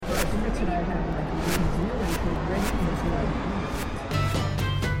and I have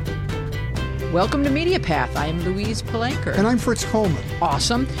like Welcome to Media Path. I am Louise Palanker. And I'm Fritz Coleman.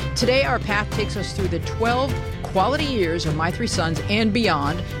 Awesome. Today our path takes us through the 12 quality years of My Three Sons and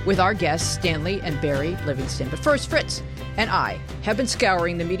beyond with our guests Stanley and Barry Livingston. But first, Fritz and I have been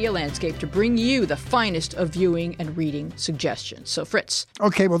scouring the media landscape to bring you the finest of viewing and reading suggestions. So, Fritz.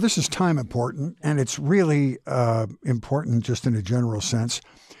 Okay, well, this is time important, and it's really important just in a general sense.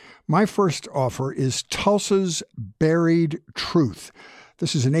 My first offer is Tulsa's Buried Truth.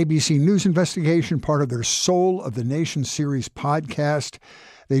 This is an ABC News investigation, part of their Soul of the Nation series podcast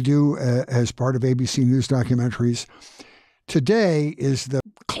they do as part of ABC News documentaries. Today is the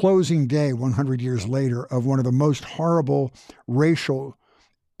closing day, 100 years later, of one of the most horrible racial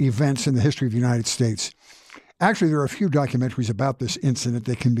events in the history of the United States. Actually, there are a few documentaries about this incident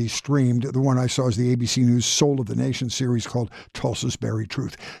that can be streamed. The one I saw is the ABC News Soul of the Nation series called Tulsa's Buried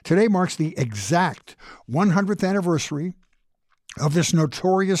Truth. Today marks the exact 100th anniversary of this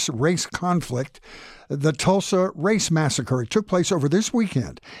notorious race conflict, the Tulsa Race Massacre. It took place over this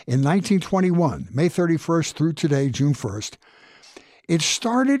weekend in 1921, May 31st through today, June 1st. It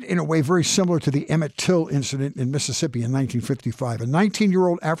started in a way very similar to the Emmett Till incident in Mississippi in 1955. A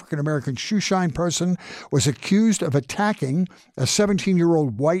 19-year-old African-American shoeshine person was accused of attacking a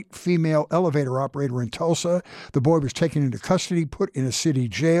 17-year-old white female elevator operator in Tulsa. The boy was taken into custody, put in a city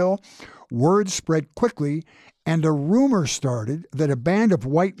jail. Word spread quickly, and a rumor started that a band of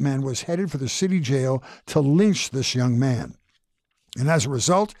white men was headed for the city jail to lynch this young man. And as a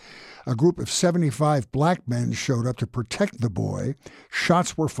result, a group of 75 black men showed up to protect the boy.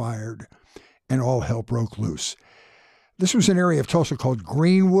 Shots were fired, and all hell broke loose. This was an area of Tulsa called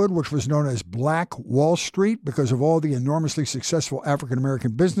Greenwood, which was known as Black Wall Street because of all the enormously successful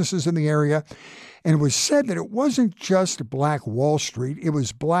African-American businesses in the area. And it was said that it wasn't just Black Wall Street, it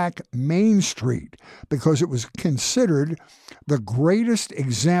was Black Main Street because it was considered the greatest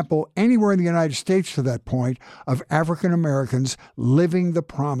example anywhere in the United States to that point of African-Americans living the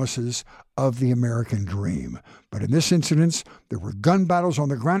promises of the American dream. But in this incident, there were gun battles on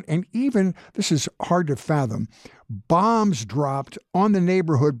the ground, and even, this is hard to fathom, bombs dropped on the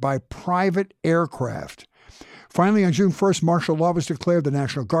neighborhood by private aircraft. Finally, on June 1st, martial law was declared. The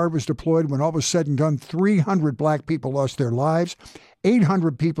National Guard was deployed. When all was said and done, 300 black people lost their lives,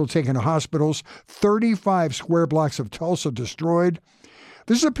 800 people taken to hospitals, 35 square blocks of Tulsa destroyed.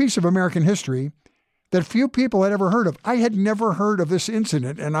 This is a piece of American history that few people had ever heard of. I had never heard of this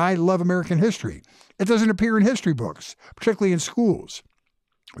incident, and I love American history. It doesn't appear in history books, particularly in schools.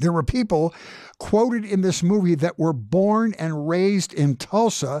 There were people quoted in this movie that were born and raised in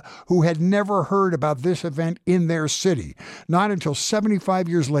Tulsa who had never heard about this event in their city. Not until 75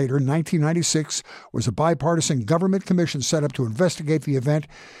 years later, in 1996, was a bipartisan government commission set up to investigate the event.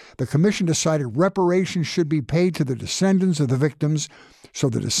 The commission decided reparations should be paid to the descendants of the victims, so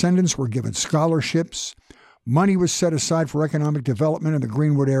the descendants were given scholarships. Money was set aside for economic development in the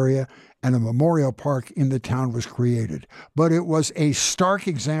Greenwood area, and a memorial park in the town was created. But it was a stark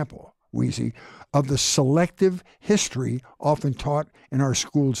example, Wheezy, of the selective history often taught in our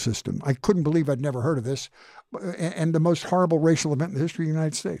school system. I couldn't believe I'd never heard of this, and the most horrible racial event in the history of the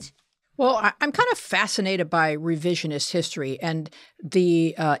United States. Well, I'm kind of fascinated by revisionist history and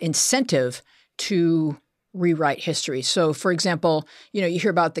the incentive to rewrite history. So, for example, you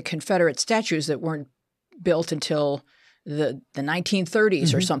hear about the Confederate statues that weren't built until the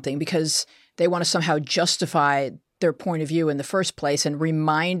 1930s or something because they want to somehow justify their point of view in the first place and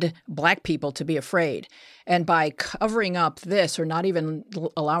remind black people to be afraid. And by covering up this or not even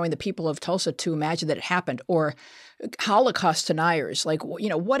allowing the people of Tulsa to imagine that it happened, or Holocaust deniers, like,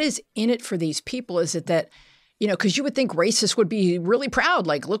 what is in it for these people? Is it that, because you would think racists would be really proud,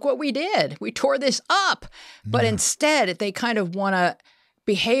 like, look what we did. We tore this up. But instead, they kind of want to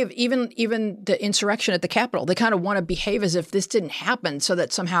behave, even the insurrection at the Capitol, they kind of want to behave as if this didn't happen so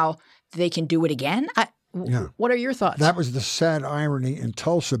that somehow they can do it again. What are your thoughts? That was the sad irony in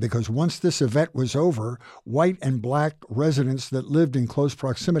Tulsa, because once this event was over, white and black residents that lived in close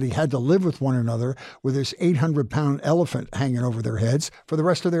proximity had to live with one another with this 800-pound elephant hanging over their heads for the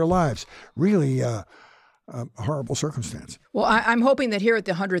rest of their lives. Really a horrible circumstance. Well, I'm hoping that here at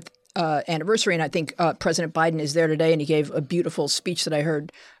the 100th anniversary, and I think President Biden is there today, and he gave a beautiful speech that I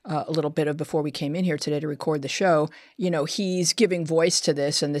heard a little bit of before we came in here today to record the show. He's giving voice to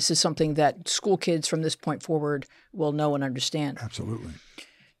this, and this is something that school kids from this point forward will know and understand. Absolutely.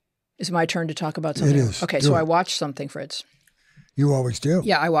 Is it my turn to talk about something? It is. Okay, so I watched something, Fritz. You always do.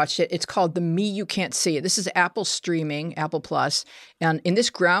 Yeah, I watched it. It's called The Me You Can't See. This is Apple streaming, Apple Plus. And in this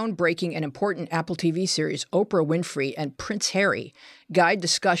groundbreaking and important Apple TV series, Oprah Winfrey and Prince Harry guide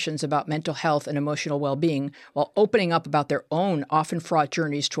discussions about mental health and emotional well-being while opening up about their own often fraught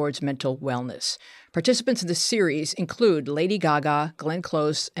journeys towards mental wellness. Participants in this series include Lady Gaga, Glenn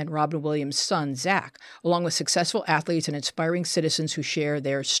Close, and Robin Williams' son, Zach, along with successful athletes and inspiring citizens who share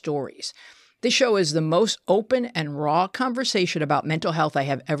their stories. This show is the most open and raw conversation about mental health I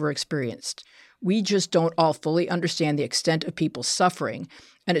have ever experienced. We just don't all fully understand the extent of people's suffering,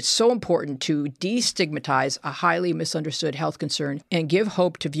 and it's so important to destigmatize a highly misunderstood health concern and give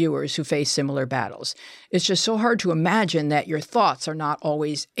hope to viewers who face similar battles. It's just so hard to imagine that your thoughts are not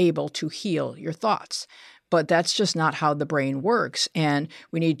always able to heal your thoughts. But that's just not how the brain works, and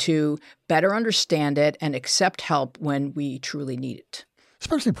we need to better understand it and accept help when we truly need it.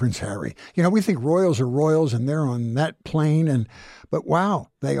 Especially Prince Harry. You know, we think royals are royals and they're on that plane. But wow,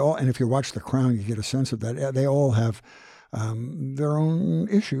 they all, and if you watch The Crown, you get a sense of that. They all have their own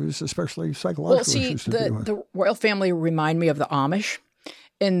issues, especially psychological issues. The royal family remind me of the Amish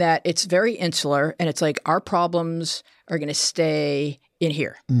in that it's very insular and it's like our problems are going to stay in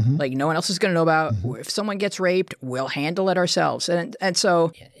here. Mm-hmm. Like no one else is going to know about. Mm-hmm. If someone gets raped, we'll handle it ourselves. And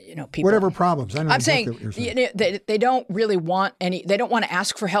so, you know, people. Whatever problems. I'm saying they don't really want any. They don't want to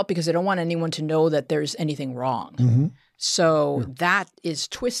ask for help because they don't want anyone to know that there's anything wrong. Mm-hmm. So that is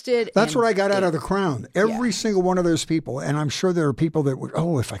twisted. That's what I got out of The Crown. Every single one of those people, and I'm sure there are people that would,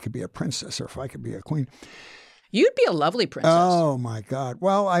 if I could be a princess or if I could be a queen. You'd be a lovely princess. Oh my God!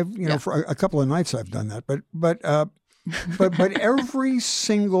 Well, for a couple of nights I've done that, but every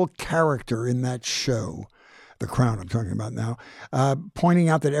single character in that show, The Crown I'm talking about now, pointing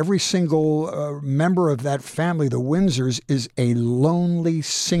out that every single member of that family, the Windsors, is a lonely,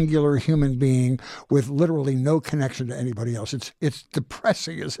 singular human being with literally no connection to anybody else. It's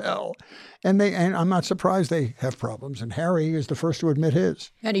depressing as hell. And I'm not surprised they have problems. And Harry is the first to admit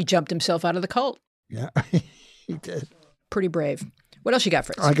his. And he jumped himself out of the cult. Yeah, he did. Pretty brave. What else you got,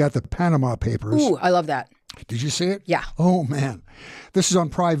 Fritz? I got the Panama Papers. Ooh, I love that. Did you see it? Yeah. Oh, man. This is on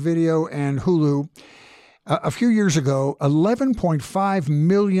Prime Video and Hulu. A few years ago, 11.5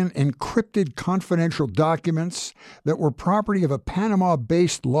 million encrypted confidential documents that were property of a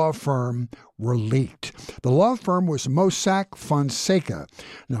Panama-based law firm were leaked. The law firm was Mossack Fonseca.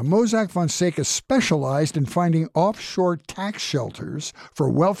 Now, Mossack Fonseca specialized in finding offshore tax shelters for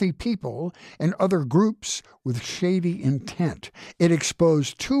wealthy people and other groups with shady intent. It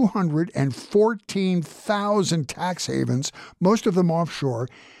exposed 214,000 tax havens, most of them offshore,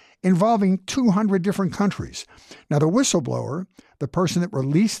 involving 200 different countries. Now, the whistleblower, the person that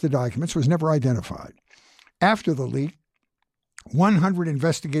released the documents, was never identified. After the leak, 100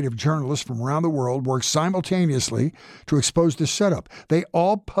 investigative journalists from around the world worked simultaneously to expose the setup. They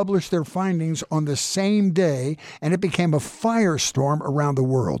all published their findings on the same day, and it became a firestorm around the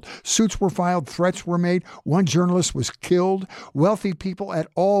world. Suits were filed, threats were made, one journalist was killed, wealthy people at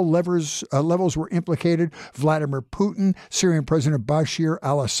all levels were implicated. Vladimir Putin, Syrian President Bashir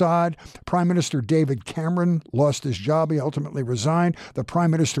al-Assad, Prime Minister David Cameron lost his job. He ultimately resigned. The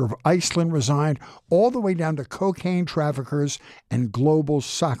Prime Minister of Iceland resigned, all the way down to cocaine traffickers and global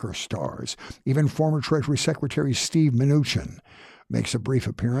soccer stars. Even former Treasury Secretary Steve Mnuchin makes a brief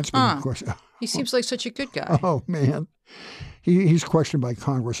appearance. But of course, he seems like such a good guy. Oh, man. He's questioned by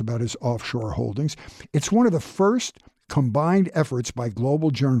Congress about his offshore holdings. It's one of the first combined efforts by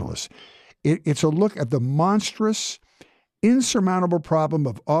global journalists. It's a look at the monstrous, insurmountable problem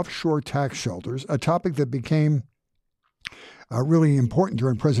of offshore tax shelters, a topic that became really important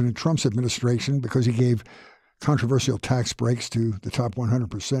during President Trump's administration because he gave controversial tax breaks to the top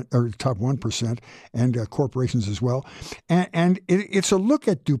 100% or top 1% and corporations as well. And it's a look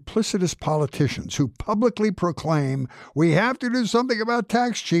at duplicitous politicians who publicly proclaim we have to do something about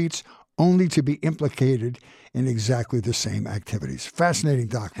tax cheats only to be implicated in exactly the same activities. Fascinating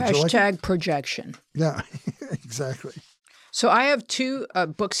document. Hashtag projection. Yeah, exactly. So I have two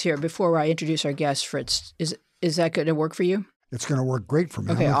books here before I introduce our guest, Fritz. Is that going to work for you? It's going to work great for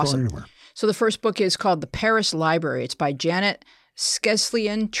me. Okay, awesome. So the first book is called The Paris Library. It's by Janet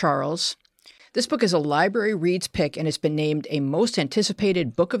Skeslien-Charles. This book is a Library Reads pick, and it's been named a most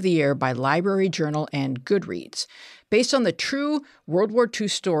anticipated book of the year by Library Journal and Goodreads. Based on the true World War II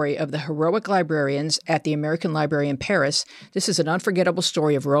story of the heroic librarians at the American Library in Paris, this is an unforgettable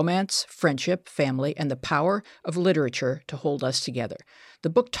story of romance, friendship, family, and the power of literature to hold us together. The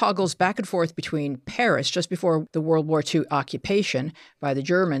book toggles back and forth between Paris just before the World War II occupation by the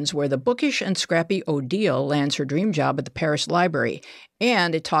Germans, where the bookish and scrappy Odile lands her dream job at the Paris Library,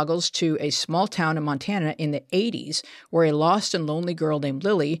 and it toggles to a small town in Montana in the 80s, where a lost and lonely girl named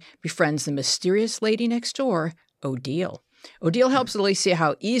Lily befriends the mysterious lady next door, Odile. Odile helps Lily see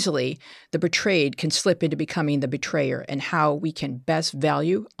how easily the betrayed can slip into becoming the betrayer and how we can best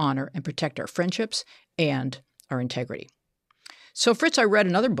value, honor, and protect our friendships and our integrity. So, Fritz, I read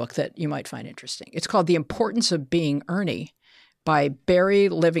another book that you might find interesting. It's called The Importance of Being Ernie by Barry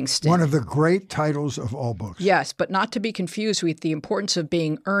Livingston. One of the great titles of all books. Yes, but not to be confused with The Importance of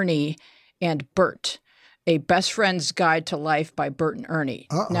Being Ernie and Bert, A Best Friend's Guide to Life by Bert and Ernie.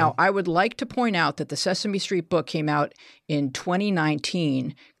 Uh-oh. Now, I would like to point out that the Sesame Street book came out in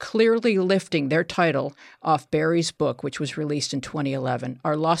 2019, clearly lifting their title off Barry's book, which was released in 2011.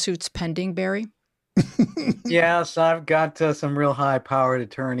 Are lawsuits pending, Barry? Yes, I've got some real high-powered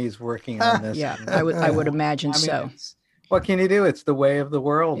attorneys working on this. Yeah, I would imagine so. What can you do? It's the way of the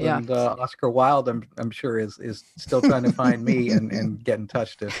world. Yeah. And Oscar Wilde, I'm sure, is still trying to find me and get in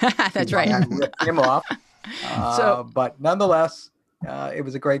touch to. That's right. I ripped him off. But nonetheless, it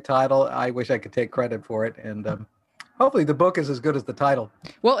was a great title. I wish I could take credit for it. And hopefully the book is as good as the title.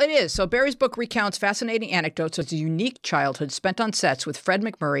 Well, it is. So Barry's book recounts fascinating anecdotes of a unique childhood spent on sets with Fred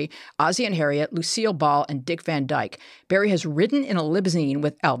MacMurray, Ozzie and Harriet, Lucille Ball, and Dick Van Dyke. Barry has ridden in a limousine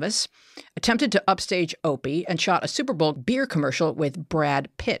with Elvis, attempted to upstage Opie, and shot a Super Bowl beer commercial with Brad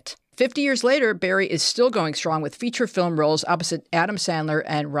Pitt. 50 years later, Barry is still going strong with feature film roles opposite Adam Sandler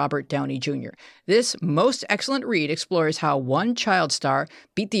and Robert Downey Jr. This most excellent read explores how one child star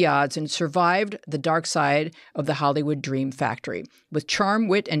beat the odds and survived the dark side of the Hollywood dream factory. With charm,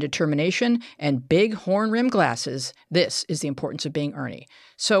 wit, and determination and big horn-rimmed glasses, this is The Importance of Being Ernie.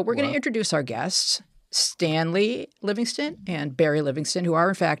 So we're going to introduce our guests, Stanley Livingston and Barry Livingston, who are,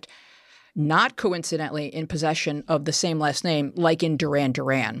 in fact, not coincidentally in possession of the same last name, like in Duran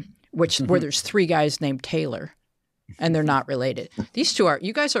Duran, where there's three guys named Taylor, and they're not related. These two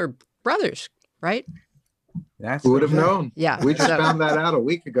you guys are brothers, right? Who would have known? Yeah. We just found that out a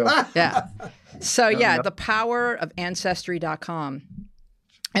week ago. Yeah. So, the power of Ancestry.com.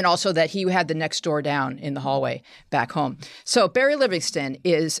 And also that he had the next door down in the hallway back home. So Barry Livingston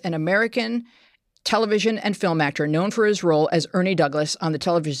is an American television and film actor known for his role as Ernie Douglas on the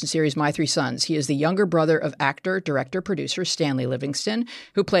television series My Three Sons. He is the younger brother of actor, director, producer Stanley Livingston,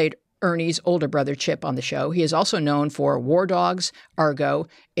 who played Ernie's older brother Chip on the show. He is also known for War Dogs, Argo,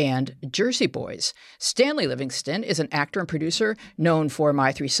 and Jersey Boys. Stanley Livingston is an actor and producer known for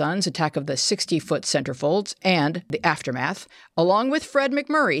My Three Sons, Attack of the 60-Foot Centerfolds, and The Aftermath. Along with Fred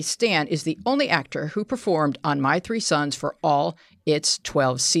MacMurray, Stan is the only actor who performed on My Three Sons for all its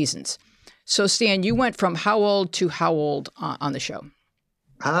 12 seasons. So, Stan, you went from how old to how old on the show?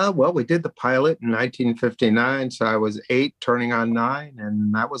 Well, we did the pilot in 1959, so I was 8, turning on 9,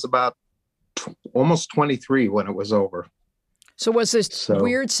 and I was about almost 23 when it was over. So was this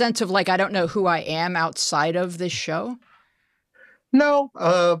weird sense of like, I don't know who I am outside of this show? No,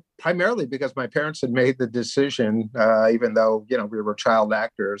 primarily because my parents had made the decision, even though, we were child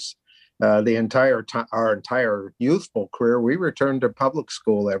actors, our entire youthful career, we returned to public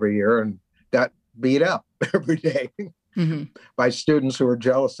school every year and got beat up every day. By students who were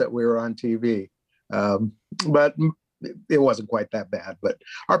jealous that we were on TV. But it wasn't quite that bad. But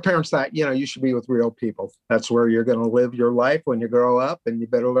our parents thought, you should be with real people. That's where you're going to live your life when you grow up, and you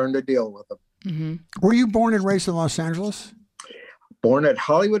better learn to deal with them. Were you born and raised in Los Angeles? Born at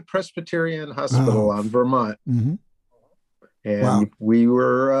Hollywood Presbyterian Hospital on Vermont. And we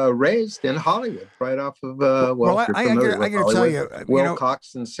were raised in Hollywood, right off of, I got to tell you,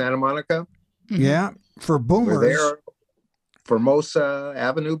 Wilcox in Santa Monica. Yeah, for boomers. We're there. Formosa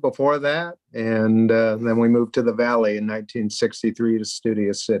Avenue before that, and then we moved to the Valley in 1963 to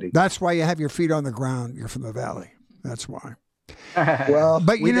Studio City. That's why you have your feet on the ground. You're from the Valley. That's why. Well,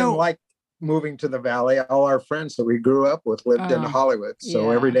 but we didn't like moving to the Valley. All our friends that we grew up with lived in Hollywood, so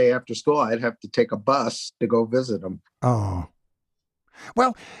every day after school, I'd have to take a bus to go visit them. Oh.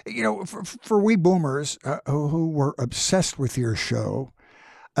 Well, for we boomers who were obsessed with your show,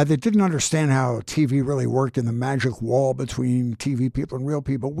 that didn't understand how TV really worked in the magic wall between TV people and real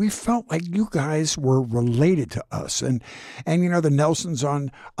people, we felt like you guys were related to us. And the Nelsons on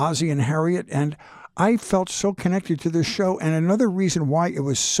Ozzie and Harriet. And I felt so connected to this show. And another reason why it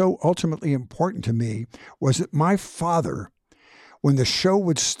was so ultimately important to me was that my father, when the show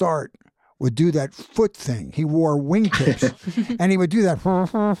would start, would do that foot thing. He wore wingtips, and he would do that,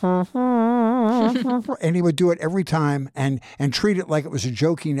 and he would do it every time, and treat it like it was a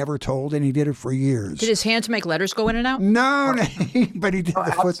joke he never told, and he did it for years. Did his hands make letters go in and out? No, but he did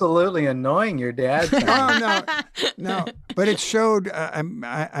the foot. Absolutely annoying your dad. Oh no! But it showed. I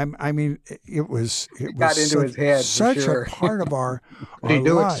mean, it was got into his head. Such sure. a part of our. Did he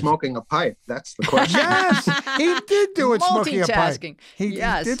do lives. it smoking a pipe? That's the question. Yes, he did do it smoking a pipe. Multitasking. He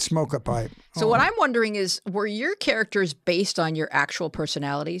Yes. did smoke a pipe. So what I'm wondering is, were your characters based on your actual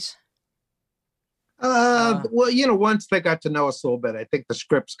personalities? Well, once they got to know us a little bit, I think the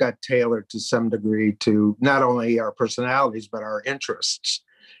scripts got tailored to some degree to not only our personalities, but our interests.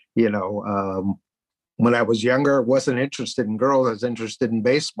 When I was younger, wasn't interested in girls, I was interested in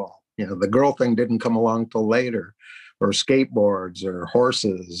baseball. The girl thing didn't come along till later, or skateboards or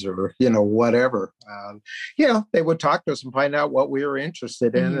horses or, whatever. They would talk to us and find out what we were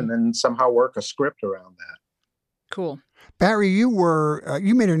interested in and then somehow work a script around that. Cool. Barry, you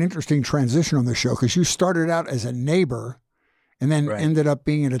made an interesting transition on the show because you started out as a neighbor and then ended up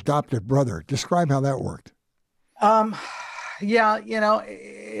being an adopted brother. Describe how that worked. Yeah,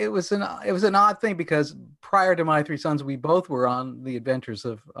 it was an odd thing because prior to My Three Sons, we both were on the adventures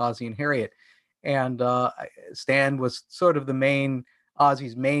of Ozzie and Harriet. And Stan was sort of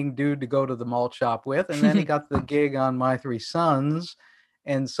Ozzie's main dude to go to the malt shop with. And then he got the gig on My Three Sons.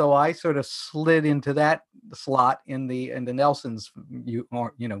 And so I sort of slid into that slot in the Nelsons,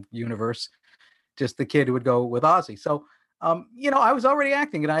 universe, just the kid who would go with Ozzie. So, I was already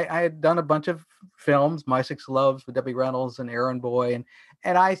acting, and I had done a bunch of films, My Six Loves with Debbie Reynolds and Aaron Boy.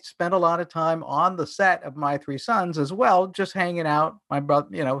 And I spent a lot of time on the set of My Three Sons as well, just hanging out. My brother,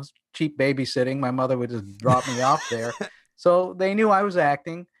 was cheap babysitting. My mother would just drop me off there. So they knew I was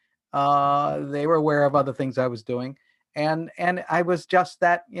acting. They were aware of other things I was doing. And I was just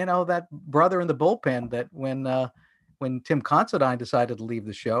that brother in the bullpen that when Tim Considine decided to leave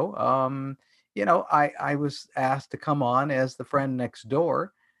the show, I was asked to come on as the friend next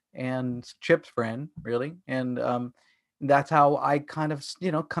door and Chip's friend, really. And that's how I kind of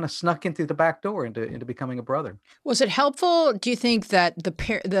snuck in through the back door into becoming a brother. Was it helpful? Do you think that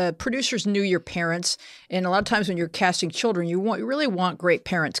the producers knew your parents? And a lot of times when you're casting children, you really want great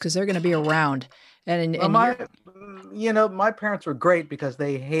parents because they're going to be around. My parents were great because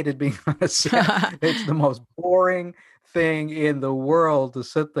they hated being on a set. It's the most boring thing in the world to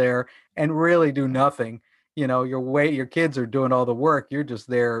sit there and really do nothing. Your kids are doing all the work. You're just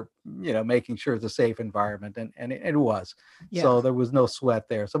there, making sure it's a safe environment. And it was. Yeah. So there was no sweat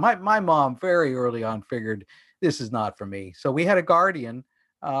there. So my mom very early on figured this is not for me. So we had a guardian,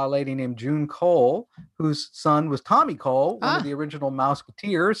 a lady named June Cole, whose son was Tommy Cole, one of the original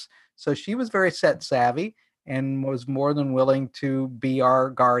Mouseketeers. So she was very set savvy and was more than willing to be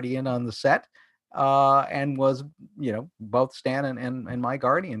our guardian on the set. And was, both Stan and my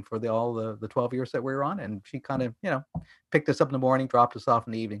guardian for all the 12 years that we were on. And she kind of, picked us up in the morning, dropped us off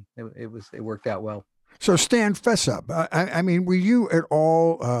in the evening. It worked out well. So Stan, fess up. I mean, were you at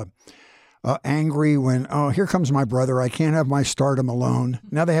all angry when, here comes my brother. I can't have my stardom alone.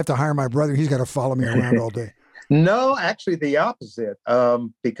 Now they have to hire my brother. He's got to follow me around all day. No, actually the opposite.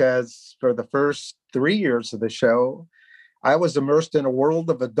 Because for the first 3 years of the show, I was immersed in a world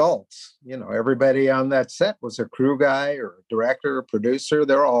of adults. Everybody on that set was a crew guy or a director, or producer.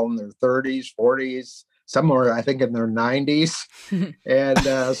 They're all in their 30s, 40s, some were, I think, in their 90s.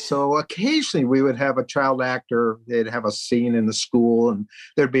 And so occasionally we would have a child actor. They'd have a scene in the school and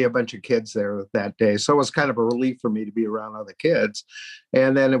there'd be a bunch of kids there that day. So it was kind of a relief for me to be around other kids.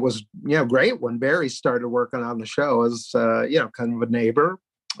 And then it was, great when Barry started working on the show as, kind of a neighbor.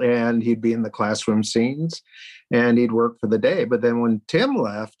 And he'd be in the classroom scenes and he'd work for the day. But then when Tim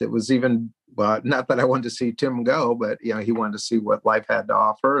left, it was even, not that I wanted to see Tim go, but he wanted to see what life had to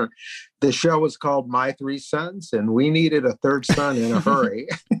offer. The show was called My Three Sons, and we needed a third son in a hurry.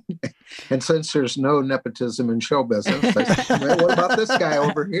 And since there's no nepotism in show business, I said, well, what about this guy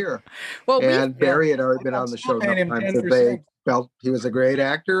over here? And Barry had already been on the show sometimes, so they felt he was a great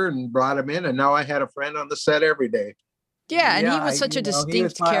actor and brought him in. And now I had a friend on the set every day. Yeah, and he was such a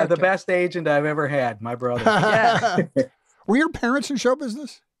distinct character. The best agent I've ever had, my brother. Yeah. Were your parents in show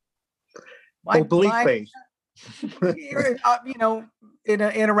business? Obliquely. In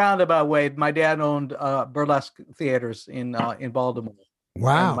a roundabout way, my dad owned burlesque theaters in Baltimore.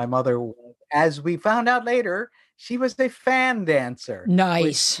 Wow. And my mother, as we found out later, she was a fan dancer.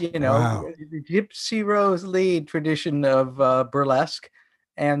 Nice. Which, Gypsy Rose Lee tradition of burlesque.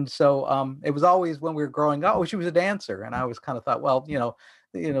 And so it was always when we were growing up, oh, she was a dancer. And I always kind of thought, well,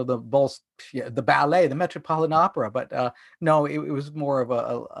 the ballet, the Metropolitan Opera, but no, it was more of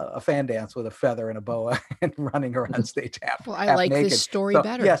a fan dance with a feather and a boa and running around stage half. Well, I half like naked. this story So,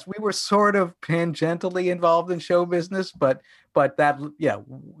 better. yes, we were sort of tangentially involved in show business, but that,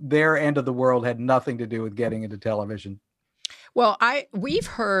 their end of the world had nothing to do with getting into television. Well, we've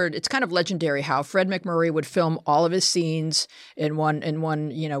heard it's kind of legendary how Fred MacMurray would film all of his scenes in one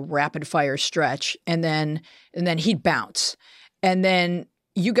rapid fire stretch, and then he'd bounce, and then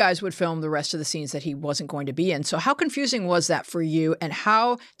you guys would film the rest of the scenes that he wasn't going to be in. So how confusing was that for you, and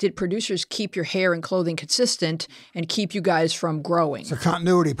how did producers keep your hair and clothing consistent and keep you guys from growing? It's a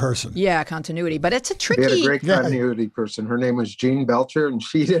continuity person. Yeah, continuity, but it's a tricky. We had a great continuity person. Her name was Jean Belcher, and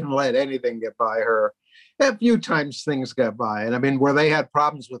she didn't let anything get by her. A few times things got by. And I mean, where they had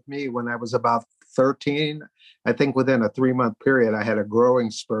problems with me when I was about 13, I think within a 3-month period, I had a growing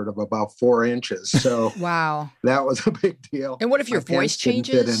spurt of about 4 inches. So Wow, that was a big deal. And what if your voice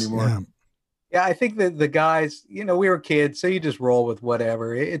changes? Anymore. Yeah, I think that the guys, we were kids, so you just roll with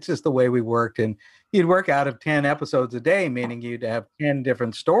whatever. It's just the way we worked. And you'd work out of 10 episodes a day, meaning you'd have 10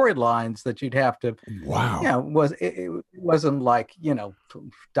 different storylines that you'd have to. Wow. It wasn't like,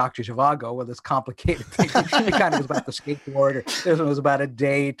 Dr. Zhivago with this complicated thing. It kind of was about the skateboard, or this one was about a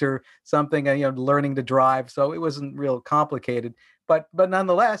date or something, learning to drive. So it wasn't real complicated. But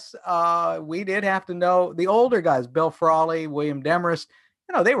nonetheless, we did have to know the older guys, Bill Frawley, William Demarest.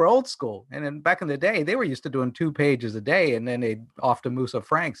 They were old school. And then back in the day, they were used to doing 2 pages a day, and then they'd off to Musa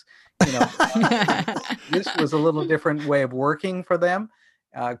Franks. This was a little different way of working for them,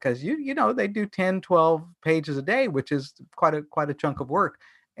 because they do 10, 12 pages a day, which is quite a chunk of work.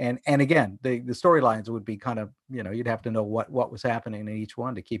 And again, the storylines would be kind of, you'd have to know what was happening in each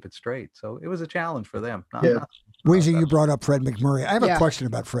one to keep it straight. So it was a challenge for them. Weezy, you brought up Fred MacMurray. I have a question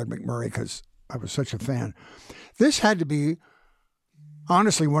about Fred MacMurray because I was such a fan. This had to be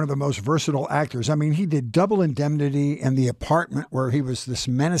honestly one of the most versatile actors. I mean, he did Double Indemnity and The Apartment, where he was this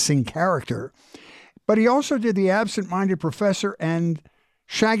menacing character, but he also did The Absent-Minded Professor and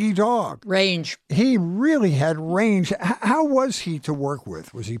Shaggy Dog. Range. He really had range. How was he to work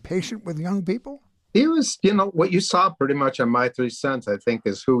with? Was he patient with young people? He was, what you saw pretty much on My Three Sons, I think,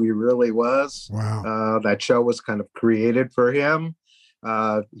 is who he really was. Wow. That show was kind of created for him.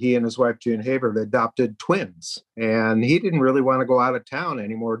 He and his wife, June Havert, adopted twins, and he didn't really want to go out of town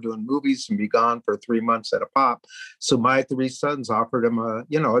anymore doing movies and be gone for 3 months at a pop. So My Three Sons offered him a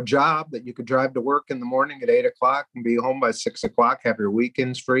job that you could drive to work in the morning at 8:00 and be home by 6:00, have your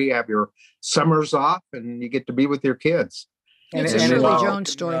weekends free, have your summers off, and you get to be with your kids. It's a Shirley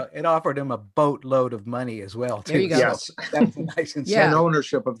Jones story. It offered him a boatload of money as well, too. There you go. Yes. That's a nice incentive. Yeah. And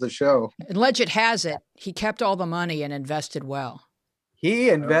ownership of the show. And legend has it, he kept all the money and invested well. He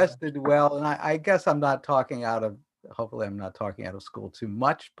invested well, and I guess hopefully I'm not talking out of school too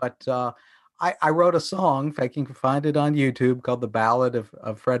much, but I wrote a song, in fact, you can find it on YouTube, called The Ballad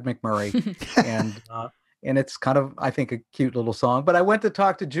of Fred MacMurray. And it's kind of, I think, a cute little song. But I went to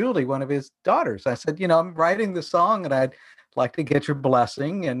talk to Julie, one of his daughters. I said, I'm writing the song, and I'd like to get your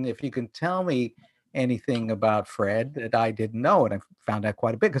blessing. And if you can tell me anything about Fred that I didn't know. And I found out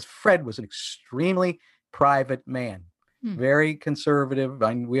quite a bit, because Fred was an extremely private man. Very conservative.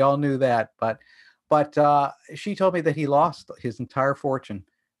 I mean, we all knew that, but she told me that he lost his entire fortune,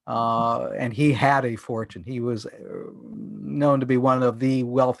 and he had a fortune. He was known to be one of the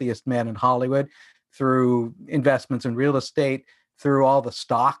wealthiest men in Hollywood through investments in real estate, through all the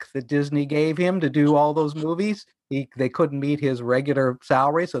stock that Disney gave him to do all those movies. They couldn't meet his regular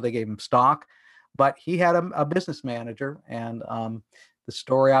salary, so they gave him stock. But he had a business manager, and the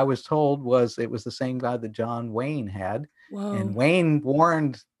story I was told was it was the same guy that John Wayne had. Whoa. And Wayne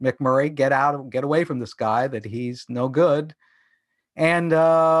warned MacMurray, get away from this guy, that he's no good. And,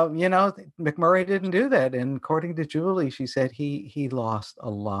 MacMurray didn't do that. And according to Julie, she said he lost a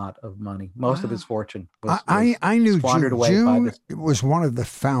lot of money. Most of his fortune was I knew squandered away by June this. was one of the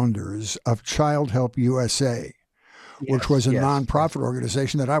founders of Child Help USA, which was a nonprofit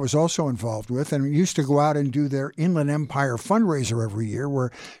organization that I was also involved with, and we used to go out and do their Inland Empire fundraiser every year,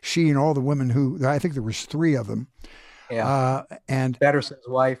 where she and all the women I think there was 3 of them. Yeah. And Fedderson's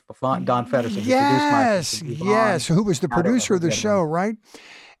wife, Don Fedderson. Yes, who was the producer of the show, right?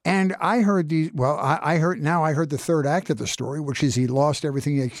 And I heard I heard the third act of the story, which is he lost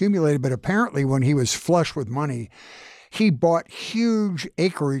everything he accumulated, but apparently when he was flush with money, he bought huge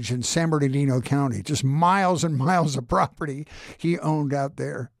acreage in San Bernardino County, just miles and miles of property he owned out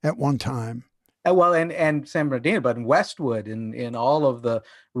there at one time. Well, and San Bernardino, but in Westwood, in all of the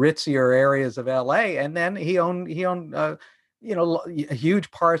ritzier areas of L.A. And then he owned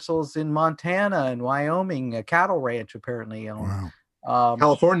huge parcels in Montana and Wyoming, a cattle ranch apparently owned. Wow.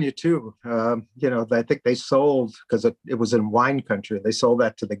 California too. I think they sold, because it was in wine country. They sold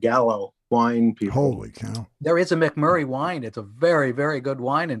that to the Gallo wine people. Holy cow! There is a McMurray wine. It's a very, very good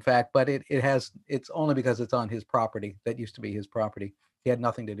wine, in fact, but it's only because it's on his property. That used to be his property. He had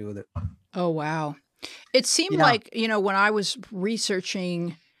nothing to do with it. Oh, wow. It seemed like, when I was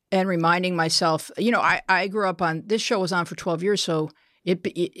researching and reminding myself, I grew up on, this show was on for 12 years, so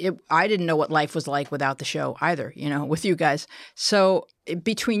I didn't know what life was like without the show either, with you guys. So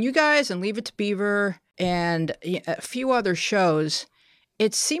between you guys and Leave It to Beaver and a few other shows,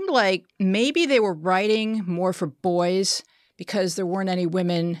 it seemed like maybe they were writing more for boys because there weren't any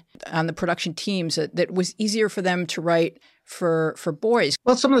women on the production teams, that was easier for them to write for boys.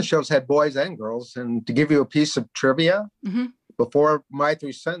 Well, some of the shows had boys and girls. And to give you a piece of trivia, before My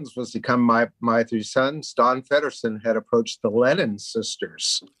Three Sons was to become My Three Sons, Don Feddersen had approached the Lennon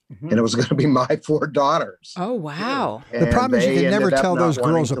sisters, and it was going to be My Four Daughters. Oh, wow. The problem is you can never tell those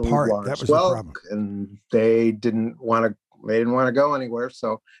girls apart. That was the problem. And they didn't want to go anywhere,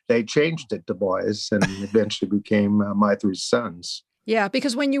 so they changed it to boys, and eventually became My Three Sons. Yeah,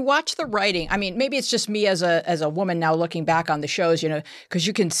 because when you watch the writing, I mean, maybe it's just me as a woman now looking back on the shows, because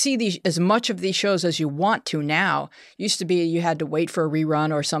you can see as much of these shows as you want to now. Used to be you had to wait for a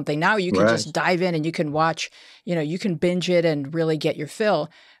rerun or something. Now you can just dive in and you can watch, you can binge it and really get your fill.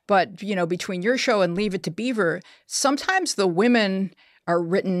 But, between your show and Leave It to Beaver, sometimes the women are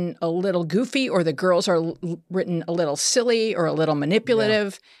written a little goofy, or the girls are written a little silly or a little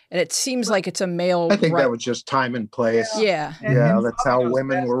manipulative. And it seems like it's a male. I think that was just time and place. Yeah. That's how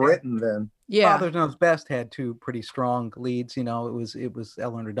women were written then. Yeah. Father Knows Best had two pretty strong leads. It was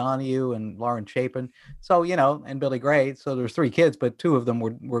Eleanor Donahue and Lauren Chapin. So, and Billy Gray. So there's three kids, but two of them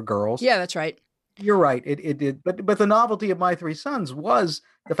were girls. Yeah, that's right. You're right. It did. But the novelty of My Three Sons was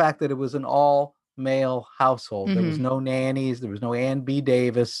the fact that it was an all male household. There was no nannies. There was no Ann B.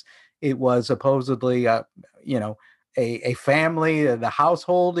 Davis. It was supposedly, a family, the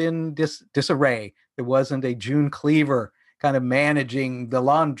household in disarray. There wasn't a June Cleaver kind of managing the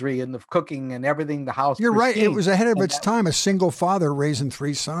laundry and the cooking and everything. The house. You're right. It was ahead of its time. A single father raising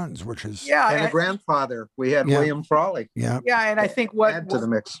three sons, which is and a grandfather. We had William Frawley. Yeah, and I think what to the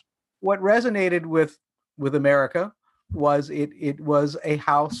mix. What resonated with America was it was a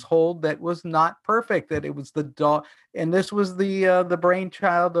household that was not perfect, that it was the dog, and this was the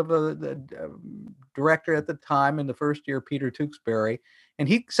brainchild of the director at the time in the first year, Peter Tewksbury, and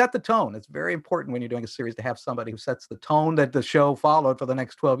he set the tone. It's very important when you're doing a series to have somebody who sets the tone that the show followed for the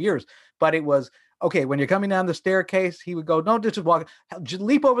next 12 years. But it was, okay, when you're coming down the staircase, he would go, no, just walk, just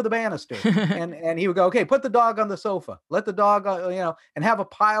leap over the banister. and he would go, okay, put the dog on the sofa, let the dog, and have a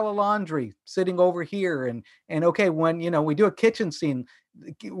pile of laundry sitting over here. And okay, when, we do a kitchen scene,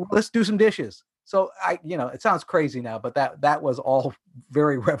 let's do some dishes. So it sounds crazy now, but that was all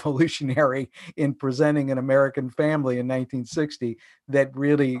very revolutionary in presenting an American family in 1960 that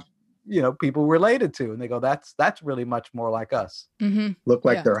really, people related to, and they go, that's really much more like us. Look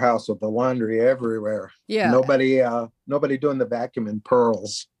like their house with the laundry everywhere. Yeah. Nobody doing the vacuum in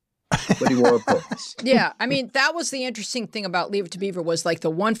pearls. But he wore pearls. Yeah. I mean, that was the interesting thing about Leave It to Beaver, was like the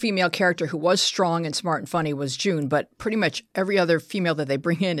one female character who was strong and smart and funny was June, but pretty much every other female that they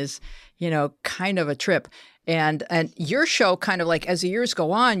bring in is, kind of a trip. And your show kind of like, as the years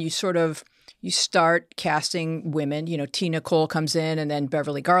go on, you start casting women, Tina Cole comes in, and then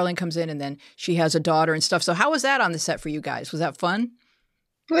Beverly Garland comes in, and then she has a daughter and stuff. So how was that on the set for you guys? Was that fun?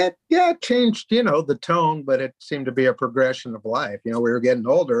 It changed, the tone, but it seemed to be a progression of life. We were getting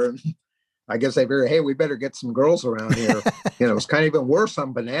older, and I guess they figured, hey, we better get some girls around here. It was kind of even worse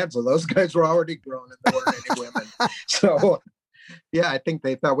on Bonanza. Those guys were already grown and there weren't any women. So, I think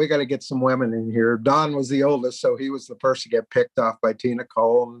they thought we got to get some women in here. Don was the oldest, so he was the first to get picked off by Tina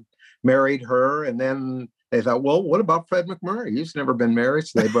Cole and married her. And then they thought, well, what about Fred MacMurray? He's never been married.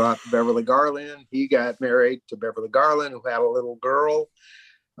 So they brought Beverly Garland. He got married to Beverly Garland, who had a little girl.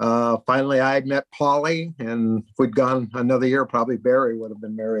 Finally, I met Polly, and if we'd gone another year, probably Barry would have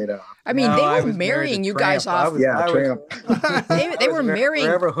been married off. I mean, they were marrying you guys off. Tramp. They were marrying.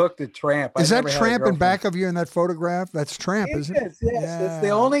 Forever hooked to Tramp. Is that Tramp in back of you in that photograph? That's Tramp, isn't it? Yes. Yeah. It's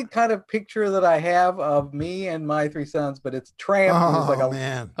the only kind of picture that I have of me and My Three Sons, but it's Tramp.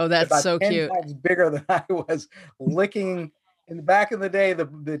 Man. Oh, that's so 10 cute. times bigger than I was, licking. And back in the day,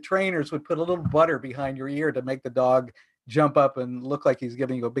 the trainers would put a little butter behind your ear to make the dog jump up and look like he's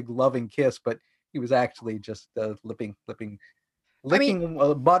giving you a big loving kiss, but he was actually just lipping licking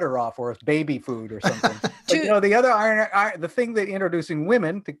butter off or baby food or something. But, the other the thing that introducing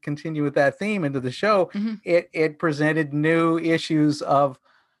women, to continue with that theme into the show, it presented new issues of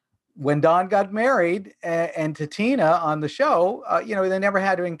when Don got married and to Tina on the show, they never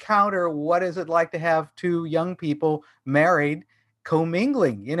had to encounter what is it like to have two young people married,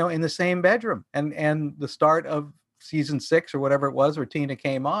 commingling, in the same bedroom. And the start of season 6 or whatever it was, where Tina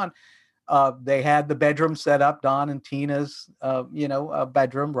came on, they had the bedroom set up, Don and Tina's,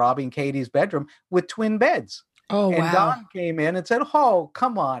 bedroom, Robbie and Katie's bedroom, with twin beds. Oh, and wow. Don came in and said, "Oh,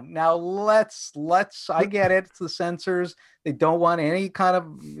 come on. Now let's, I get it. It's the censors. They don't want any kind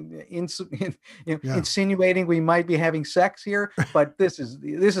of insinuating we might be having sex here, but this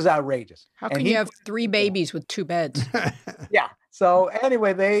is outrageous." How can you have 3 babies with 2 beds? Yeah. So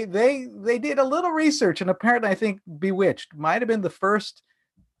anyway, they did a little research, and apparently I think Bewitched might have been the first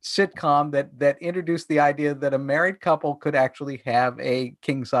sitcom that introduced the idea that a married couple could actually have a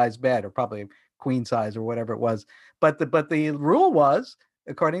king size bed, or probably queen size or whatever it was. But the rule was,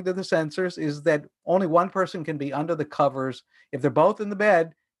 according to the censors, is that only one person can be under the covers. If they're both in the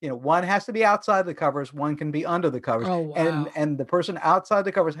bed, one has to be outside the covers, one can be under the covers. Oh, wow. And the person outside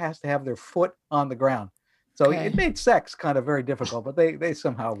the covers has to have their foot on the ground. So it made sex kind of very difficult, but they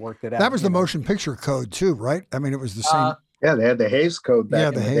somehow worked it out. That was the motion picture code too, right? I mean, it was the same. Yeah, they had the Hays Code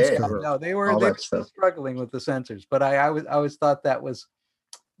back in the day. No, they were still struggling with the censors, but I always thought that was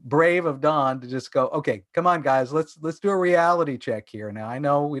brave of Don to just go, "Okay, come on, guys, let's do a reality check here." Now I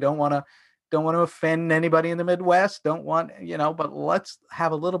know we don't want to offend anybody in the Midwest, but let's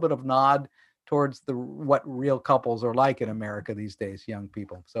have a little bit of nod towards what real couples are like in America these days, young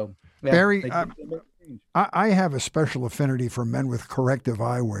people. So yeah, Barry, I have a special affinity for men with corrective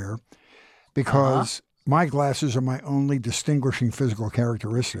eyewear because my glasses are my only distinguishing physical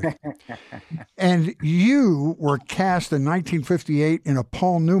characteristic. And you were cast in 1958 in a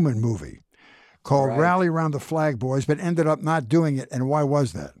Paul Newman movie called Rally Around the Flag Boys, but ended up not doing it. And why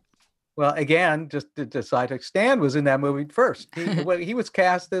was that? Well, again, just to decide, Stan was in that movie first. He was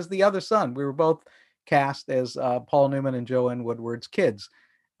cast as the other son. We were both cast as Paul Newman and Joanne Woodward's kids.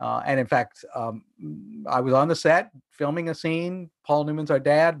 And in fact, I was on the set filming a scene. Paul Newman's our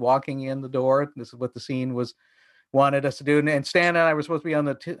dad, walking in the door. This is what the scene wanted us to do. And Stan and I were supposed to be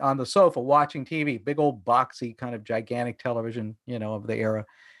on the sofa watching TV, big old boxy kind of gigantic television, of the era.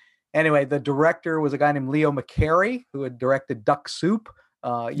 Anyway, the director was a guy named Leo McCarey, who had directed Duck Soup.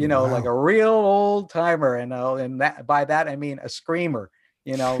 Like a real old timer, and that, by that I mean a screamer.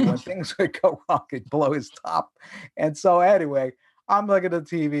 When things would go wrong, it'd blow his top. And so anyway, I'm looking at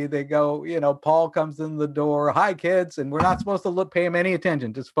the TV. They go, Paul comes in the door. "Hi, kids," and we're not supposed to pay him any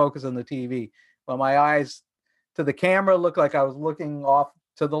attention, just focus on the TV. Well, my eyes to the camera looked like I was looking off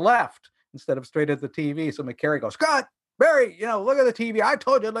to the left instead of straight at the TV. So McCarey goes, "Scott, Barry, look at the TV. I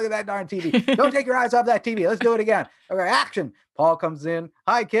told you, look at that darn TV. Don't take your eyes off that TV. Let's do it again." Okay, action. Paul comes in.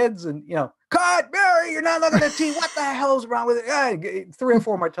 "Hi, kids." And, "Cut, Barry, you're not looking at the TV. What the hell's wrong with it?" 3 or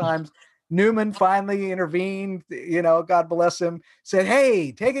 4 more times. Newman finally intervened, God bless him, said,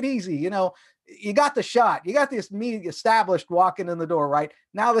 "Hey, take it easy. You got the shot. You got this me established walking in the door, right?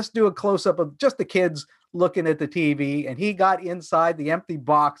 Now let's do a close-up of just the kids looking at the TV." And he got inside the empty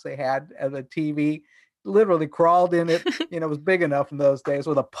box they had of the TV, literally crawled in it. It was big enough in those days,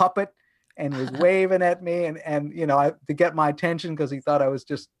 with a puppet, and was waving at me and to get my attention, because he thought I was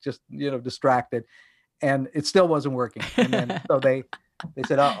just distracted, and it still wasn't working. And then so they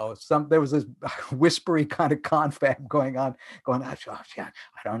said, there was this whispery kind of confab going on, "Oh, yeah,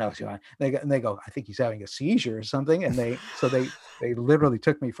 I don't know. They go, "I think he's having a seizure or something." And they literally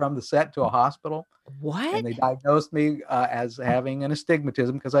took me from the set to a hospital. What? And they diagnosed me as having an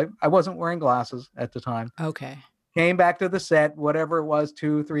astigmatism, because I wasn't wearing glasses at the time. Okay. Came back to the set, whatever it was,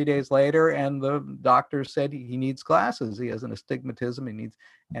 2-3 days later, and the doctor said he needs glasses. He has an astigmatism.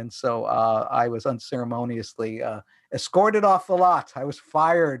 And so I was unceremoniously escorted off the lot. I was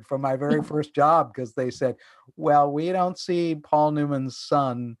fired from my very first job, because they said, "Well, we don't see Paul Newman's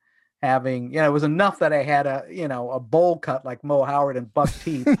son having," it was enough that I had a bowl cut like Mo Howard and buck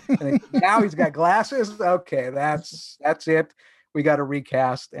teeth. And now he's got glasses. Okay, that's it. We got to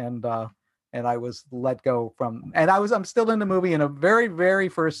recast. And I was let go from, and I'm still in the movie. In a very, very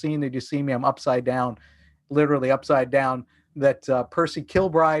first scene that you see me, I'm upside down, literally upside down. That Percy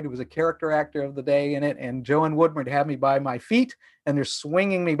Kilbride, who was a character actor of the day in it, and Joanne Woodward had me by my feet, and they're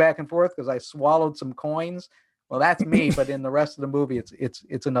swinging me back and forth because I swallowed some coins. Well, that's me, but in the rest of the movie,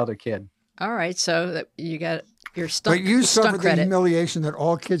 it's another kid. All right, so you got your stunt. But you stunt suffered credit. the humiliation that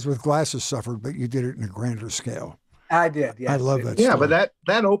all kids with glasses suffered, but you did it in a grander scale. I did. Yes. I love that. Yeah, story. but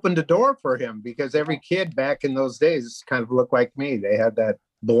that opened a door for him because every kid back in those days kind of looked like me. They had that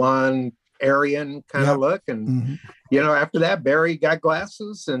blonde Aryan kind Yep. of look, and Mhm. after that, Barry got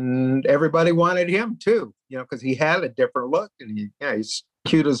glasses, and everybody wanted him too. Because he had a different look, and he's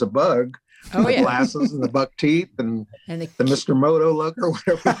cute as a bug. Oh, The yeah. glasses and the buck teeth and And the Mr. Moto look or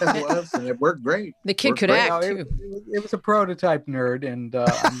whatever that was, and it worked great. the kid Worked could great. act, No, too. it was a prototype nerd, and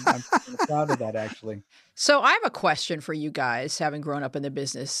I'm proud of that, actually. So I have a question for you guys, having grown up in the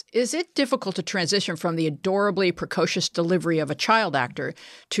business. Is it difficult to transition from the adorably precocious delivery of a child actor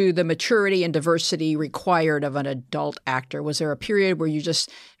to the maturity and diversity required of an adult actor? Was there a period where you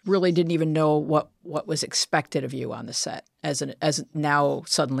just really didn't even know what was expected of you on the set as now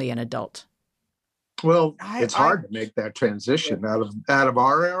suddenly an adult? Well, I- it's hard to make that transition out of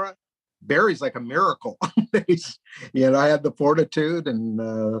our era. Barry's like a miracle. I had the fortitude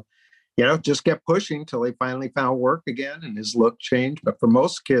and just kept pushing till he finally found work again and his look changed. But for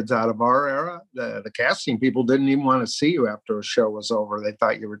most kids out of our era, the casting people didn't even want to see you after a show was over. They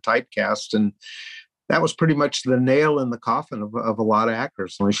thought you were typecast, and that was pretty much the nail in the coffin of a lot of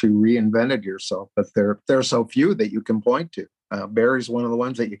actors, unless you reinvented yourself. But there are so few that you can point to. Barry's one of the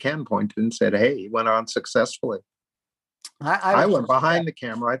ones that you can point to and said, hey, he went on successfully. I went behind the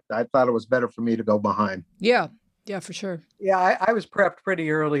camera. I thought it was better for me to go behind. Yeah, for sure. Yeah, I was prepped pretty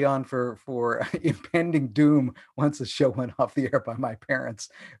early on for impending doom once the show went off the air by my parents,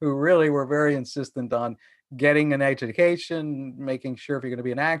 who really were very insistent on getting an education, making sure if you're going to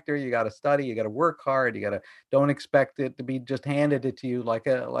be an actor, you got to study, you got to work hard, don't expect it to be just handed it to you like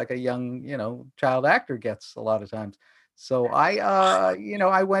a young, child actor gets a lot of times. So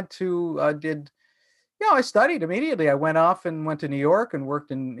I went to I studied immediately. I went off and went to New York and worked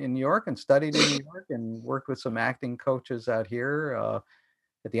in New York and studied in New York and worked with some acting coaches out here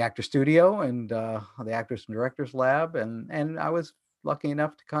at the Actor Studio and the Actors and Directors Lab. And I was lucky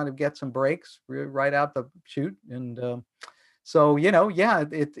enough to kind of get some breaks right out the chute. And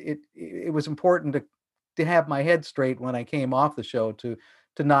it was important to have my head straight when I came off the show to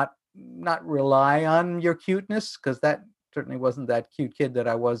not rely on your cuteness, because that certainly wasn't that cute kid that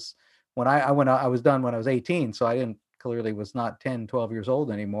I was when I was done when I was 18. So I clearly was not 10, 12 years old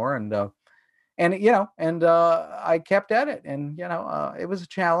anymore. And I kept at it, and it was a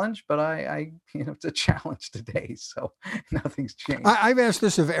challenge, but it's a challenge today. So nothing's changed. I've asked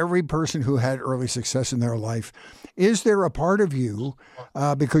this of every person who had early success in their life. Is there a part of you,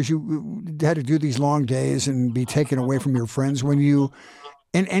 because you had to do these long days and be taken away from your friends, when you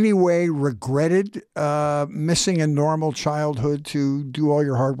in any way regretted missing a normal childhood to do all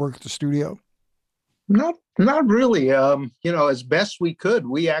your hard work at the studio? Not really. As best we could,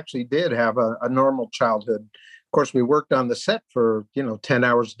 we actually did have a normal childhood. Of course, we worked on the set for 10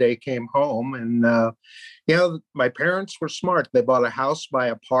 hours a day, came home, and my parents were smart. They bought a house by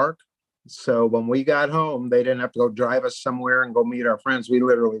a park. So when we got home, they didn't have to go drive us somewhere and go meet our friends. We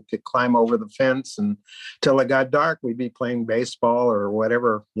literally could climb over the fence, and till it got dark, we'd be playing baseball or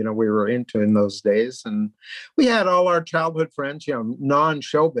whatever, we were into in those days. And we had all our childhood friends,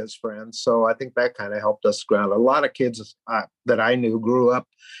 non-showbiz friends. So I think that kind of helped us ground. A lot of kids that I knew grew up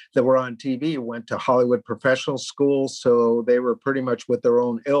that were on TV, went to Hollywood professional schools. So they were pretty much with their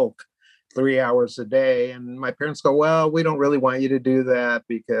own ilk 3 hours a day. And my parents go, well, we don't really want you to do that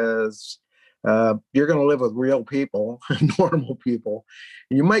because you're going to live with real people, normal people.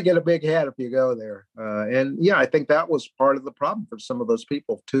 You might get a big head if you go there. I think that was part of the problem for some of those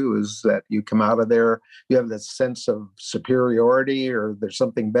people too, is that you come out of there, you have this sense of superiority or there's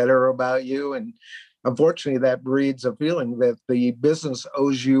something better about you. And unfortunately, that breeds a feeling that the business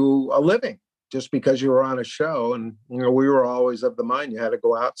owes you a living, just because you were on a show. And, we were always of the mind you had to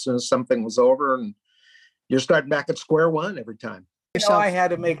go out as soon as something was over, and you're starting back at square one every time. I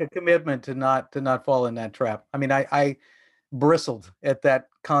had to make a commitment to not fall in that trap. I mean, I bristled at that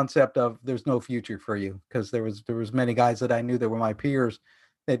concept of there's no future for you, because there was many guys that I knew that were my peers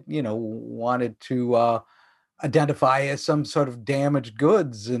that, wanted to identify as some sort of damaged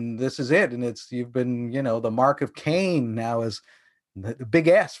goods, and this is it. And you've been, the mark of Cain now is the big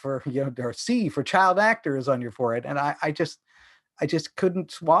S for, or C for child actor is on your forehead. And I just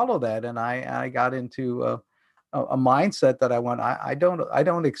couldn't swallow that. And I got into a mindset that I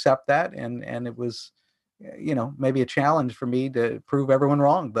don't accept that. And it was, maybe a challenge for me to prove everyone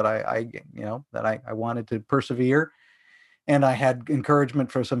wrong, that I wanted to persevere. And I had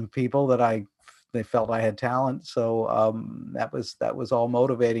encouragement for some people that they felt I had talent. So that was all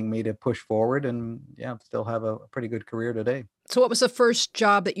motivating me to push forward, and still have a pretty good career today. So what was the first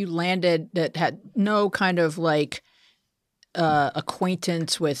job that you landed that had no kind of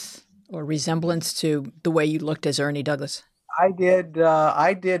acquaintance with or resemblance to the way you looked as Ernie Douglas? I did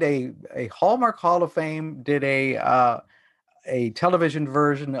a Hallmark Hall of Fame did a television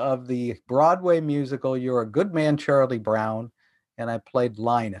version of the Broadway musical You're a Good Man, Charlie Brown, and I played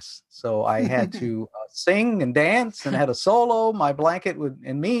Linus. So I had to sing and dance and had a solo, my blanket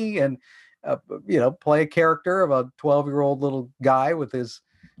and me, and play a character of a 12-year-old little guy with his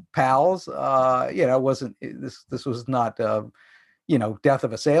pals. Wasn't this was not Death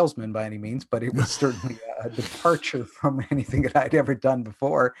of a Salesman by any means, but it was certainly a departure from anything that I'd ever done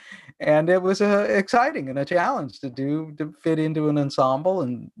before. And it was exciting and a challenge to fit into an ensemble.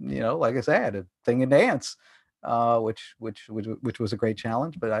 And, like I said, a sing and dance, which was a great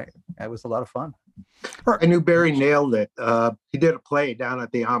challenge, but it was a lot of fun. I knew Barry nailed it. He did a play down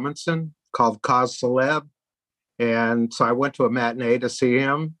at the Amundsen called Cause Celeb. And so I went to a matinee to see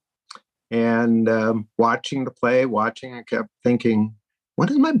him. And watching the play, I kept thinking, when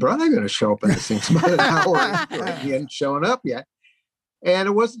is my brother going to show up in this thing? It's about an hour. He hadn't shown up yet. And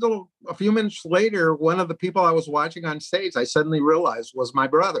it wasn't until a few minutes later, one of the people I was watching on stage, I suddenly realized was my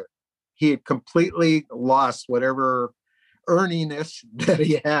brother. He had completely lost whatever Ernie-ness that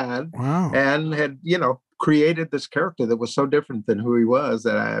he had. Wow. And had, created this character that was so different than who he was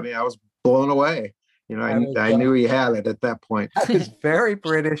that I was blown away. I knew he had it at that point. I was very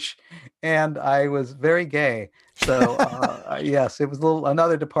British, and I was very gay. So yes, it was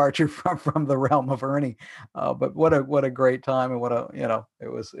another departure from the realm of Ernie. But what a great time, and it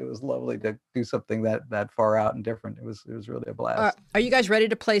was lovely to do something that far out and different. It was really a blast. Are you guys ready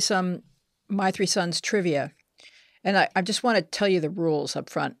to play some My Three Sons trivia? And I just want to tell you the rules up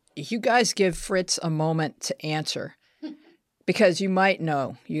front. You guys give Fritz a moment to answer, because you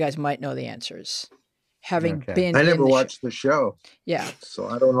guys might know the ansers. Having been, I never watched the show. Yeah, so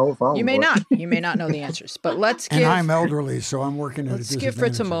I don't know if I'll. You may not know the answers, but let's give. And I'm elderly, so I'm working at a disadvantage. Let's give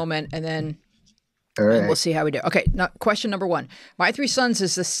Fritz a moment, and then all right. We'll see how we do. Okay, now, question number 1. My Three Sons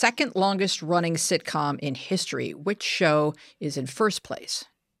is the second longest running sitcom in history. Which show is in first place?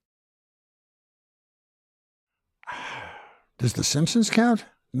 Does The Simpsons count?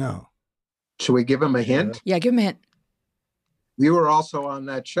 No. Should we give him a hint? Yeah, give him a hint. You were also on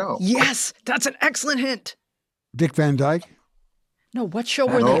that show. Yes, that's an excellent hint. Dick Van Dyke? No, what show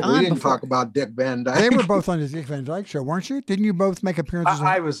were they on? We didn't before? talk about Dick Van Dyke. They were both on the Dick Van Dyke Show, weren't you? Didn't you both make appearances?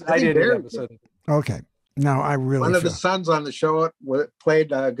 I did an episode. Okay. No, I really. One of the sons on the show played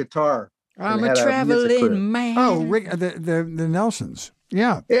guitar. I'm a traveling man. Oh, Rick, the Nelsons.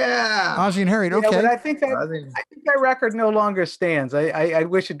 Yeah. Yeah. Ozzie and Harriet. Okay. But I think that record no longer stands. I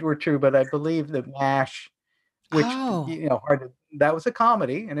wish it were true, but I believe that MASH, which that was a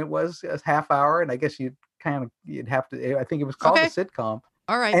comedy, and it was a half hour, and I guess you'd have to. I think it was called a sitcom.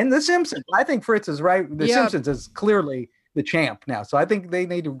 All right. And The Simpsons. I think Fritz is right. The Simpsons is clearly the champ now, so I think they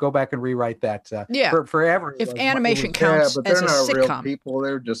need to go back and rewrite that. Forever. If animation counts but as they're a not sitcom, real people.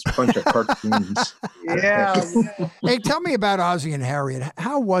 They're just a bunch of cartoons. Yeah. Hey, tell me about Ozzie and Harriet.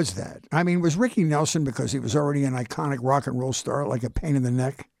 How was that? I mean, was Ricky Nelson, because he was already an iconic rock and roll star, like a pain in the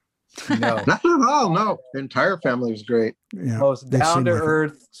neck? No, not at all. No, the entire family was great. Yeah, most down to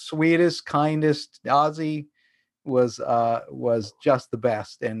earth, sweetest, kindest. Ozzie was just the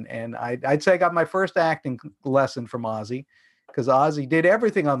best, and I'd say I got my first acting lesson from Ozzie, because Ozzie did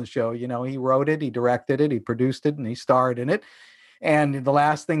everything on the show. He wrote it, he directed it, he produced it, and he starred in it. And the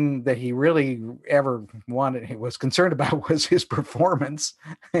last thing that he really ever was concerned about was his performance.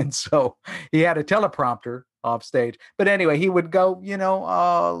 And so he had a teleprompter off stage. But anyway, he would go,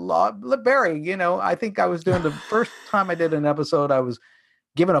 Barry, I think I was doing the first time I did an episode, I was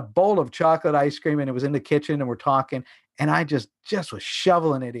given a bowl of chocolate ice cream, and it was in the kitchen, and we're talking, and I just was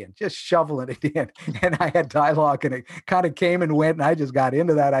shoveling it in. And I had dialogue, and it kind of came and went, and I just got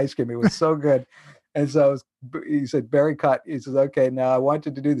into that ice cream. It was so good. And so he said, Barry cut. He says, okay, now I want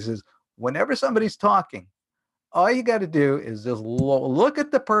you to do this. He says, whenever somebody's talking, all you got to do is just look at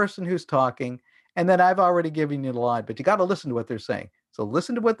the person who's talking, and then I've already given you the line, but you got to listen to what they're saying. So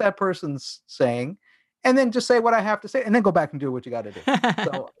listen to what that person's saying, and then just say what I have to say, and then go back and do what you got to do.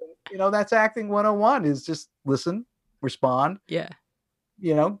 So, that's acting 101 is just listen, respond. Yeah.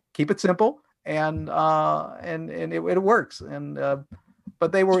 Keep it simple, and it works. And,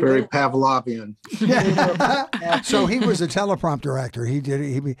 but they were very Pavlovian. So he was a teleprompter actor.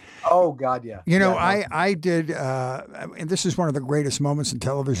 Oh God, yeah. I did, and this is one of the greatest moments in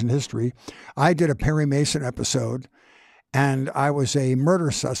television history. I did a Perry Mason episode, and I was a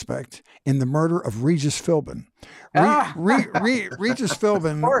murder suspect in the murder of Regis Philbin. Regis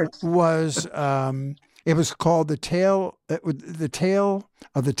Philbin was It was called the tale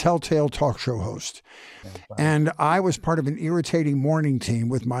of the Telltale Talk Show host. And I was part of an irritating morning team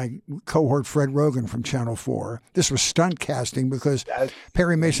with my cohort, Fred Rogan from Channel 4. This was stunt casting because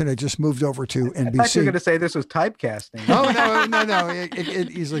Perry Mason had just moved over to NBC. I thought you were going to say this was typecasting. Oh, no.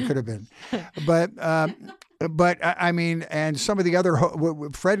 It easily could have been. But I mean, and some of the other,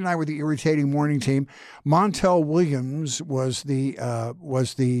 Fred and I were the irritating morning team. Montel Williams was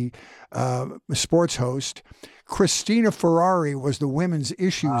the sports host. Christina Ferrari was the women's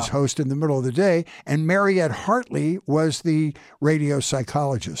issues host in the middle of the day, and Mariette Hartley was the radio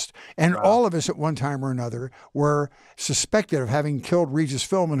psychologist. And all of us at one time or another were suspected of having killed Regis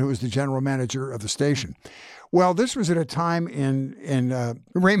Philbin, who was the general manager of the station. Well, this was at a time in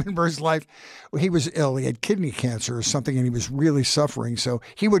Raymond Burr's life. He was ill. He had kidney cancer or something, and he was really suffering. So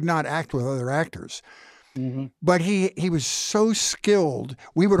he would not act with other actors. Mm-hmm. But he was so skilled.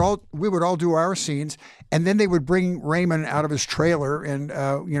 We would all do our scenes, and then they would bring Raymond out of his trailer, and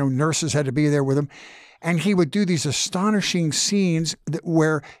nurses had to be there with him. And he would do these astonishing scenes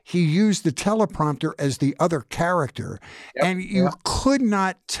where he used the teleprompter as the other character. Yep, and you could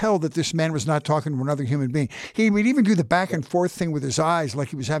not tell that this man was not talking to another human being. He would even do the back and forth thing with his eyes, like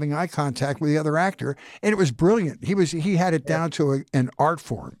he was having eye contact with the other actor. And it was brilliant. He had it down to an art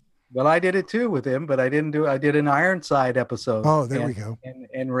form. Well, I did it too with him, but I did an Ironside episode. Oh, there we go.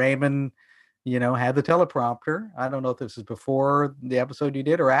 And Raymond, had the teleprompter. I don't know if this is before the episode you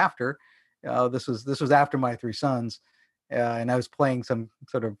did or after. This was after My Three Sons, and I was playing some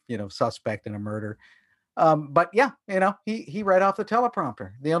sort of suspect in a murder. But yeah, he read off the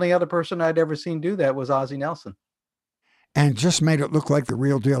teleprompter. The only other person I'd ever seen do that was Ozzie Nelson, and just made it look like the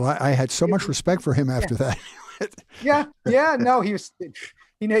real deal. I had so much respect for him after that. Yeah. No, he was.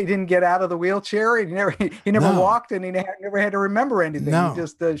 He didn't get out of the wheelchair. He never walked, and he never had to remember anything. No. He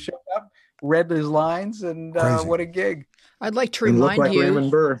just showed up, read his lines, and what a gig. I'd like to remind you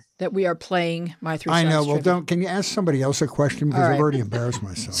that we are playing My Three Sons. I know. Well, can you ask somebody else a question? Because I've already embarrassed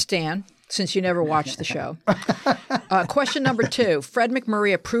myself. Stan, since you never watched the show. Question number 2. Fred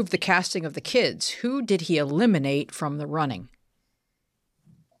MacMurray approved the casting of the kids. Who did he eliminate from the running?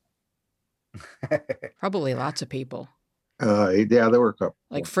 Probably lots of people. There were a couple.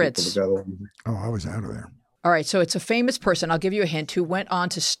 Like Fritz. Oh, I was out of there. All right. So it's a famous person. I'll give you a hint, who went on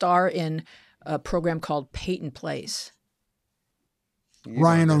to star in a program called Peyton Place.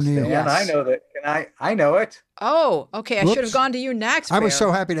 Ryan O'Neal. Yes. I know that. I know it. Oh, okay. I should have gone to you next. I was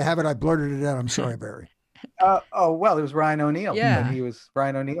so happy to have it. I blurted it out. I'm sorry, Barry. Well, it was Ryan O'Neal. Yeah.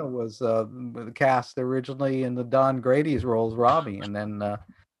 Ryan O'Neal was cast originally in the Don Grady's role as Robbie, and then,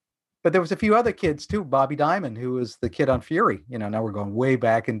 but there was a few other kids too. Bobby Diamond, who was the kid on Fury. Now we're going way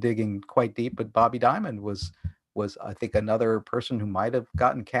back and digging quite deep, but Bobby Diamond was I think another person who might have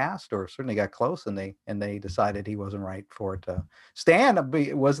gotten cast or certainly got close, and they decided he wasn't right for it. Stan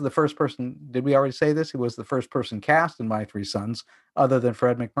was the first person. Did we already say this? He was the first person cast in My Three Sons, other than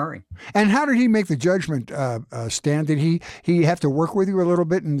Fred MacMurray. And how did he make the judgment, Stan? Did he have to work with you a little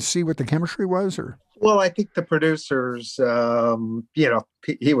bit and see what the chemistry was, or? Well, I think the producers,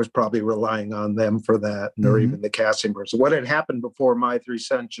 he was probably relying on them for that, or even the casting person. What had happened before My Three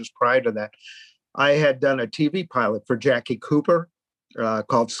Sons, just prior to that, I had done a TV pilot for Jackie Cooper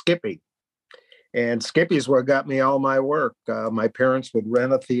called Skippy. And Skippy's what got me all my work. My parents would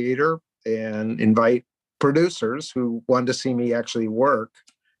rent a theater and invite producers who wanted to see me actually work.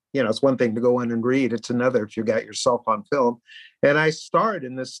 It's one thing to go in and read. It's another if you got yourself on film. And I starred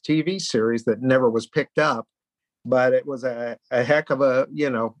in this TV series that never was picked up, but it was a heck of a,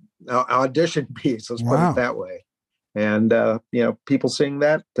 audition piece, let's put it that way. And, people seeing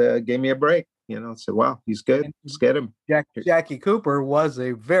that gave me a break. Said, wow, he's good. Let's get him. Jackie Cooper was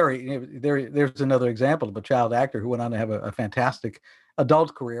a there's another example of a child actor who went on to have a fantastic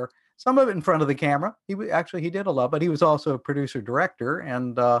adult career. Some of it in front of the camera. He did a lot, but he was also a producer director,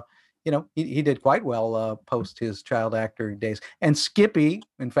 and he did quite well post his child actor days. And Skippy,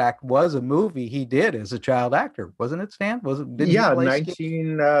 in fact, was a movie he did as a child actor, wasn't it, Stan? Was it?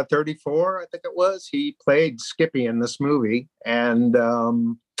 1934, I think it was. He played Skippy in this movie, and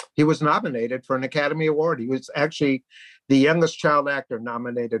he was nominated for an Academy Award. He was actually the youngest child actor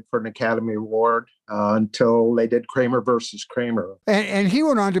nominated for an Academy Award until they did Kramer versus Kramer. And he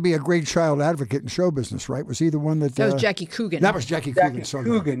went on to be a great child advocate in show business, right? Was he the one that... That was Jackie Coogan. That was Jackie Coogan.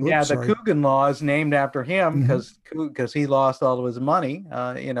 Coogan. The Coogan Law is named after him because he lost all of his money.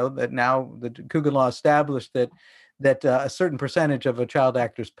 That now the Coogan Law established that a certain percentage of a child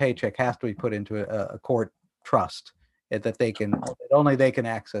actor's paycheck has to be put into a court trust that only they can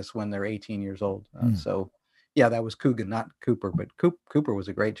access when they're 18 years old. So, yeah, that was Coogan, not Cooper, but Cooper was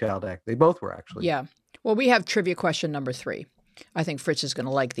a great child actor. They both were, actually. Yeah. Well, we have trivia question number 3. I think Fritz is going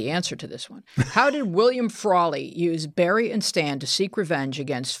to like the answer to this one. How did William Frawley use Barry and Stan to seek revenge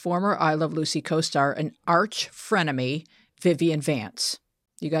against former I Love Lucy co-star and arch frenemy Vivian Vance?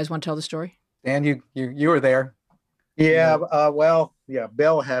 You guys want to tell the story? Dan, you were there. Yeah,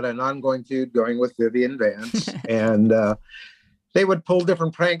 Bill had an ongoing feud going with Vivian Vance, and they would pull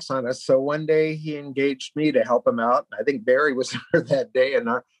different pranks on us. So one day he engaged me to help him out. I think Barry was there that day, and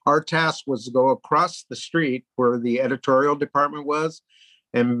our task was to go across the street where the editorial department was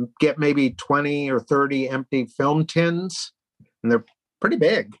and get maybe 20 or 30 empty film tins, and they're pretty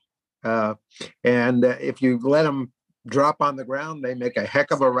big. And if you let them drop on the ground, they make a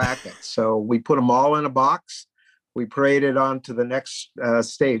heck of a racket. So we put them all in a box. We paraded on to the next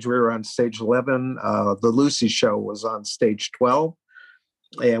stage. We were on stage 11. The Lucy Show was on stage 12.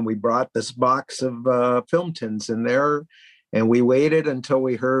 And we brought this box of film tins in there. And we waited until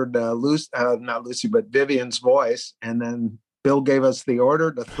we heard not Lucy, but Vivian's voice. And then Bill gave us the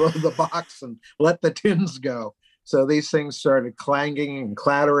order to throw the box and let the tins go. So these things started clanging and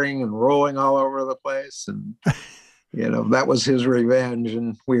clattering and rolling all over the place. And, that was his revenge.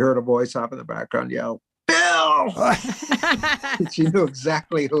 And we heard a voice off in the background yell, "Bill!" She knew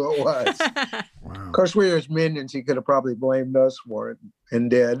exactly who it was. Wow. Of course, we were his minions. He could have probably blamed us for it and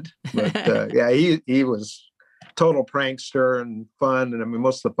did. But he was total prankster and fun. And I mean,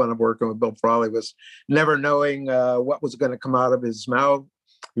 most of the fun of working with Bill Frawley was never knowing what was going to come out of his mouth.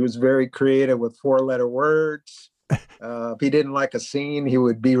 He was very creative with 4-letter words. If he didn't like a scene, he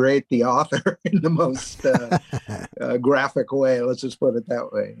would berate the author in the most graphic way. Let's just put it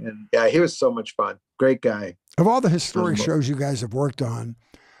that way. And he was so much fun. Great guy. Of all the historic shows you guys have worked on,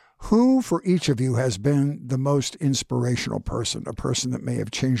 who for each of you has been the most inspirational person, a person that may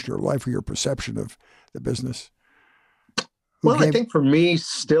have changed your life or your perception of the business? I think for me,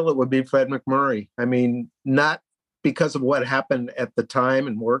 still it would be Fred MacMurray. I mean, not because of what happened at the time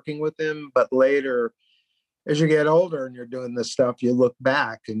and working with him, but later, as you get older and you're doing this stuff, you look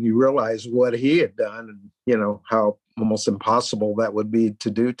back and you realize what he had done and, how almost impossible that would be to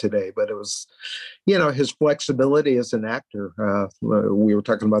do today. But it was, his flexibility as an actor. We were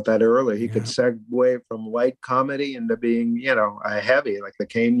talking about that earlier. He could segue from light comedy into being, a heavy, like the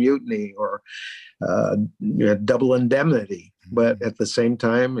Caine Mutiny or Double Indemnity. But at the same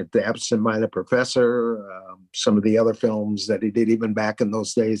time, The Absent-Minded Professor, some of the other films that he did even back in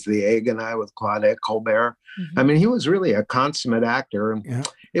those days, The Egg and I with Claudette Colbert. Mm-hmm. I mean, he was really a consummate actor. And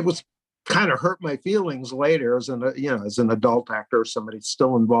it was kind of hurt my feelings later as an adult actor or somebody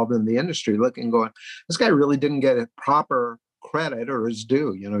still involved in the industry looking, going, this guy really didn't get a proper credit or his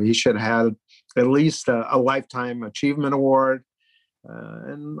due. He should have had at least a Lifetime Achievement Award.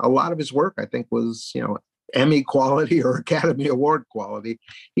 And a lot of his work, I think, was, Emmy quality or Academy Award quality.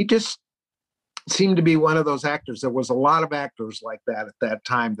 He just seemed to be one of those actors. There was a lot of actors like that at that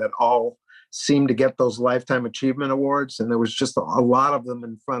time that all seemed to get those Lifetime Achievement Awards. And there was just a lot of them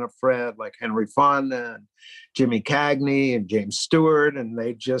in front of Fred, like Henry Fonda and Jimmy Cagney and James Stewart. And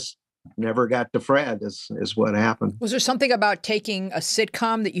they just never got to Fred is what happened. Was there something about taking a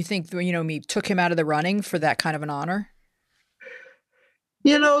sitcom that you think, took him out of the running for that kind of an honor?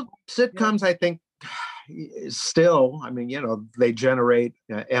 Sitcoms, I think, still, they generate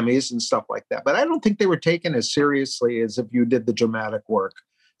Emmys and stuff like that, but I don't think they were taken as seriously as if you did the dramatic work.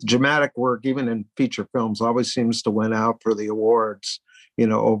 The dramatic work, even in feature films, always seems to win out for the awards,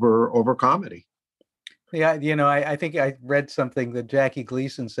 over comedy. Yeah, I think I read something that Jackie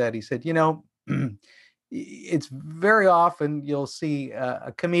Gleason said. He said, it's very often you'll see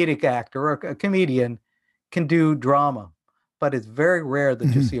a comedic actor or a comedian can do drama. But it's very rare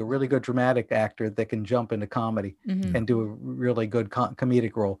that you see a really good dramatic actor that can jump into comedy and do a really good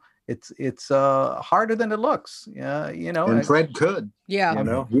comedic role. It's harder than it looks. And Fred could. Yeah.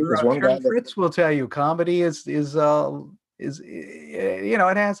 He was one guy. Fritz will tell you, comedy is it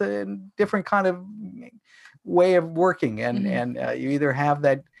has a different kind of way of working, and you either have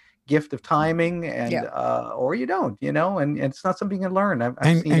that gift of timing and or you don't. And it's not something you can learn.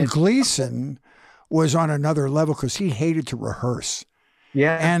 I've seen it. Gleason was on another level because he hated to rehearse.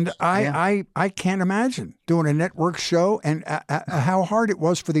 Yeah. And I can't imagine doing a network show and how hard it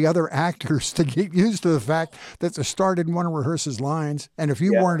was for the other actors to get used to the fact that the star didn't want to rehearse his lines. And if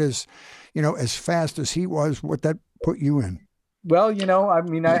you weren't as fast as he was, what that put you in? Well,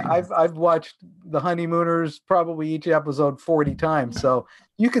 I've watched The Honeymooners probably each episode 40 times. So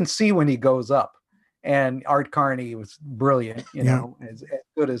you can see when he goes up. And Art Carney was brilliant, as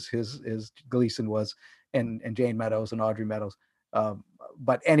good as his Gleason was, and Jane Meadows and Audrey Meadows.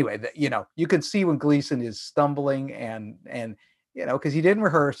 But anyway, you can see when Gleason is stumbling and because he didn't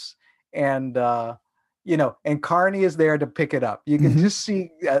rehearse, and and Carney is there to pick it up. You can just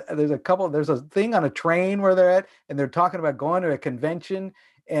see there's a thing on a train where they're at, and they're talking about going to a convention,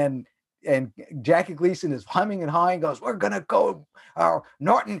 and Jackie Gleason is humming and hawing, goes, "We're gonna go,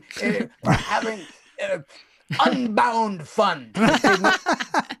 Norton, having unbound fun."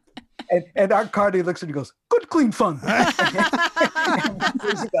 And Art Carney looks at him and goes, "Good, clean fun." And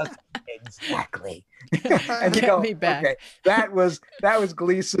Gleason goes, "Exactly." And you Get go, me back. "Okay, that was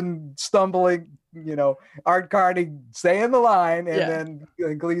Gleason stumbling, Art Carney saying the line, and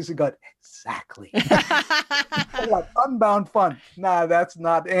then Gleason got, "Exactly." Like, unbound fun. Nah, that's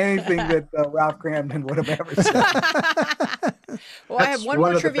not anything that Ralph Cramden would have ever said. Well, I have one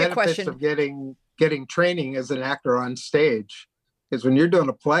more trivia question. Of getting training as an actor on stage. Because when you're doing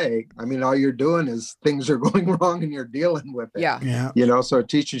a play, I mean, all you're doing is things are going wrong and you're dealing with it. Yeah. So it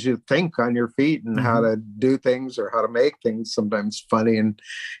teaches you to think on your feet and how to do things or how to make things sometimes funny and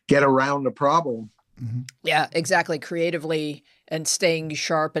get around the problem. Yeah, exactly. Creatively and staying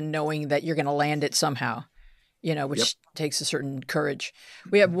sharp and knowing that you're going to land it somehow, which takes a certain courage.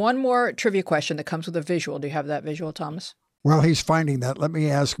 We have one more trivia question that comes with a visual. Do you have that visual, Thomas? Well, he's finding that. Let me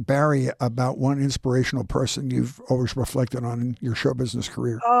ask Barry about one inspirational person you've always reflected on in your show business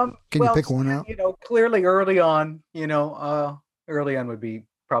career. Can you pick one out? Clearly early on would be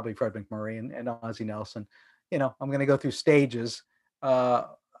probably Fred MacMurray and Ozzie Nelson. I'm going to go through stages. A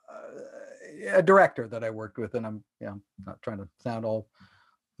director that I worked with, and I'm not trying to sound all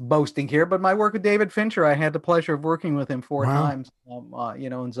boasting here, but my work with David Fincher, I had the pleasure of working with him 4 times,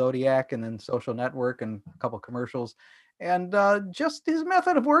 in Zodiac and then Social Network and a couple commercials. And just his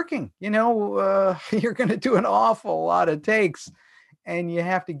method of working, you're going to do an awful lot of takes, and you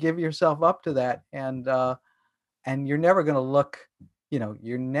have to give yourself up to that. And you're never going to look,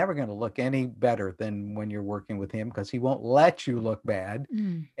 any better than when you're working with him, because he won't let you look bad,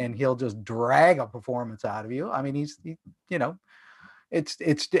 and he'll just drag a performance out of you. I mean, and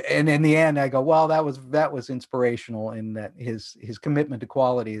in the end I go, well, that was inspirational in that his commitment to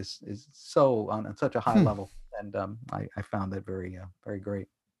quality is so on such a high level. And I found that very, very great.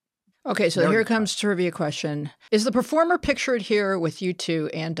 Okay, so here comes trivia question. Is the performer pictured here with you two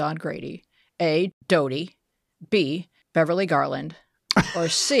and Don Grady A, Dodie, B, Beverly Garland, or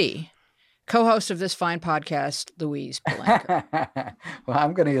C, co-host of this fine podcast, Louise Palanker? Well,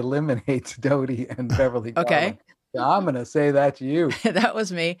 I'm going to eliminate Dodie and Beverly Garland. Okay. I'm going to say that to you. That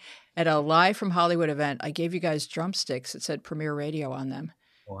was me. At a Live from Hollywood event, I gave you guys drumsticks that said Premier Radio on them.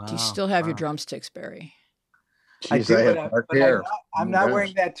 Wow. Do you still have your drumsticks, Barry? Jeez, I have dark hair. I'm not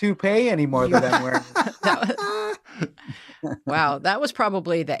wearing that toupee anymore that I'm wearing. Wow, that was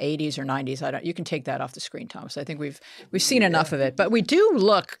probably the 80s or 90s. You can take that off the screen, Thomas. I think we've seen enough of it. But we do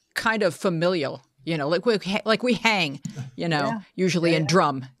look kind of familial, like we hang, usually in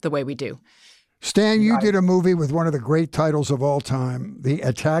drum the way we do. Stan, you did a movie with one of the great titles of all time, The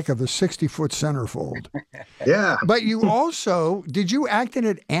Attack of the 60-Foot Centerfold. Yeah. But you also, did you act in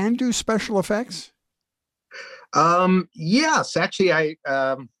it and do special effects? Yes, actually,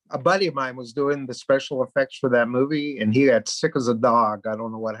 a buddy of mine was doing the special effects for that movie, and he got sick as a dog. I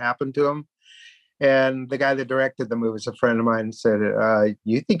don't know what happened to him. And the guy that directed the movie is a friend of mine, and said,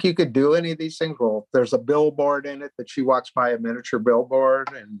 you think you could do any of these things? Well, there's a billboard in it that she walks by, a miniature billboard,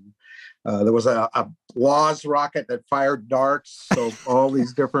 and there was a Woz rocket that fired darts. So all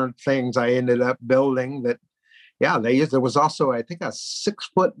these different things I ended up building that. Yeah, there was also, I think, a 6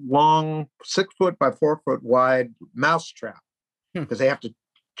 foot long, 6 foot by 4 foot wide mouse trap, because they have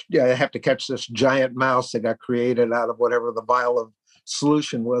to catch this giant mouse that got created out of whatever the vial of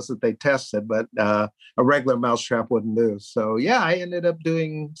solution was that they tested, but a regular mouse trap wouldn't do. So yeah, I ended up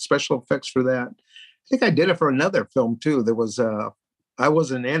doing special effects for that. I think I did it for another film too. There was I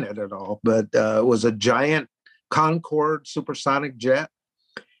wasn't in it at all, but it was a giant Concorde supersonic jet.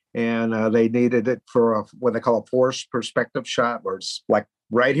 And they needed it for what they call a forced perspective shot, where it's like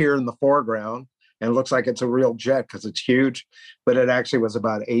right here in the foreground and it looks like it's a real jet because it's huge, but it actually was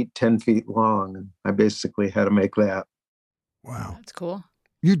about 8-10 feet long. And I basically had to make that. Wow. That's cool.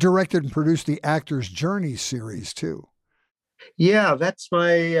 You directed and produced the Actor's Journey series too. Yeah, that's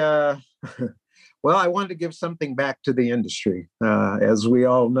my, well, I wanted to give something back to the industry. As we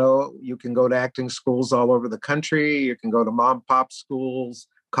all know, you can go to acting schools all over the country. You can go to mom and pop schools,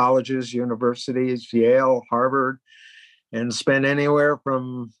 colleges, universities, Yale, Harvard, and spend anywhere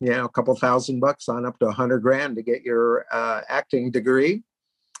from, a couple $1,000 on up to $100,000 to get your acting degree.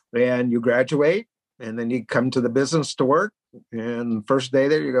 And you graduate, and then you come to the business to work. And first day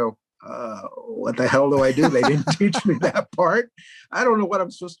there, you go, what the hell do I do? They didn't teach me that part. I don't know what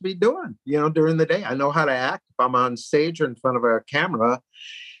I'm supposed to be doing, during the day. I know how to act if I'm on stage or in front of a camera.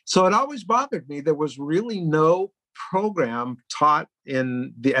 So it always bothered me. There was really no program taught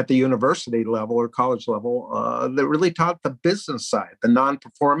at the university level or college level that really taught the business side, the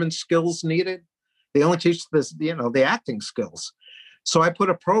non-performance skills needed. They only teach this, the acting skills. So I put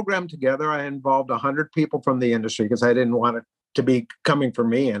a program together. I involved 100 people from the industry because I didn't want it to be coming from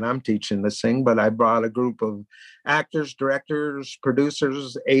me and I'm teaching this thing, but I brought a group of actors, directors,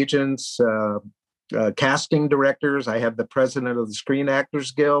 producers, agents, casting directors. I have the president of the Screen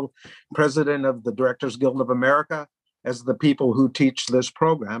Actors Guild, president of the Directors Guild of America as the people who teach this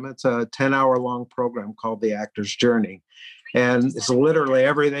program. It's a 10-hour-long program called The Actor's Journey. And it's literally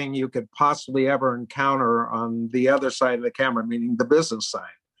everything you could possibly ever encounter on the other side of the camera, meaning the business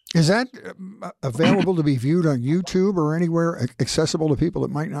side. Is that available to be viewed on YouTube or anywhere accessible to people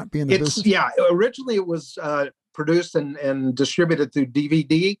that might not be in the business? Yeah, originally it was produced and distributed through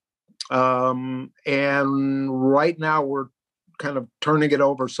DVD. And right now we're kind of turning it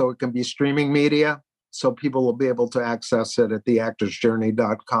over so it can be streaming media. So people will be able to access it at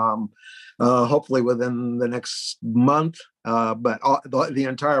theactorsjourney.com, hopefully within the next month. But the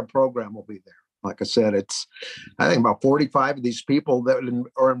entire program will be there. Like I said, I think about 45 of these people that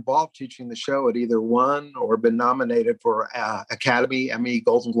are involved teaching the show had either won or been nominated for Academy, Emmy,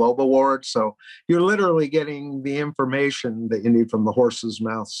 Golden Globe Awards. So you're literally getting the information that you need from the horse's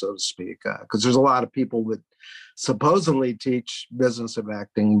mouth, so to speak, because there's a lot of people that supposedly teach business of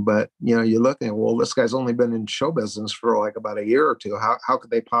acting, but you're looking at, well, this guy's only been in show business for like about a year or two. How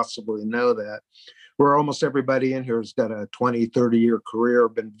could they possibly know that? Where almost everybody in here has got a 20, 30-year career,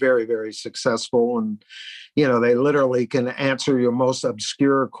 been very, very successful. And, they literally can answer your most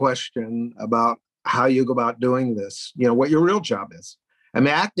obscure question about how you go about doing this, what your real job is. I mean,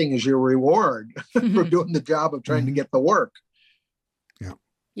 acting is your reward for doing the job of trying to get the work. Yeah.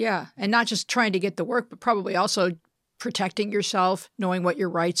 Yeah. And not just trying to get the work, but probably also protecting yourself, knowing what your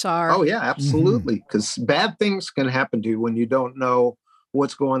rights are. Oh, yeah, absolutely. Because bad things can happen to you when you don't know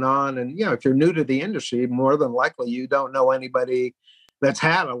what's going on. And, if you're new to the industry, more than likely you don't know anybody that's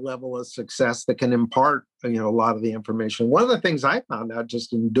had a level of success that can impart, a lot of the information. One of the things I found out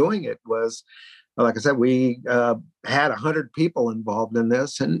just in doing it was, like I said, we had 100 people involved in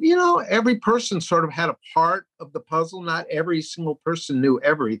this. And, every person sort of had a part of the puzzle. Not every single person knew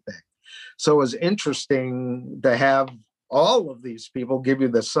everything. So it was interesting to have all of these people give you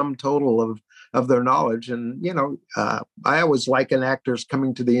the sum total of their knowledge. And, I always liken actors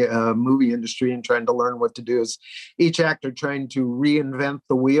coming to the movie industry and trying to learn what to do is each actor trying to reinvent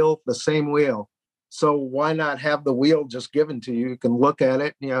the wheel, the same wheel. So why not have the wheel just given to you? You can look at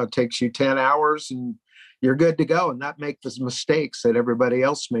it, it takes you 10 hours and you're good to go and not make the mistakes that everybody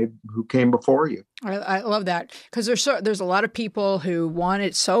else made who came before you. I love that because there's a lot of people who want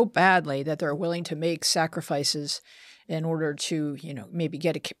it so badly that they're willing to make sacrifices in order to, maybe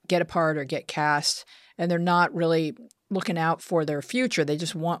get a part or get cast, and they're not really looking out for their future. They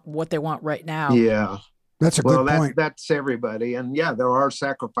just want what they want right now. Yeah. That's a good point. That's everybody. And yeah, there are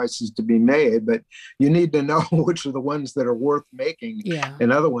sacrifices to be made, but you need to know which are the ones that are worth making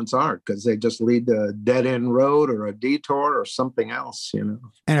and other ones aren't, because they just lead to a dead-end road or a detour or something else, And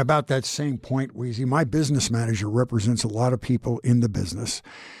about that same point, Wheezy, my business manager represents a lot of people in the business.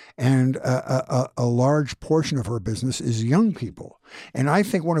 And a large portion of her business is young people. And I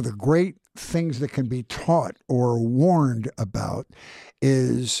think one of the great things that can be taught or warned about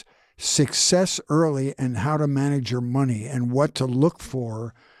is success early and how to manage your money and what to look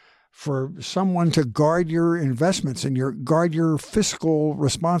for someone to guard your investments and guard your fiscal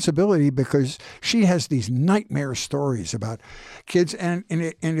responsibility, because she has these nightmare stories about kids and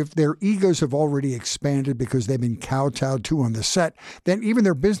if their egos have already expanded because they've been kowtowed to on the set, then even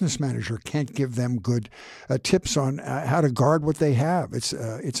their business manager can't give them good tips on how to guard what they have. It's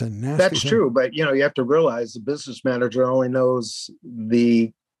a nasty That's thing. true, but you have to realize the business manager only knows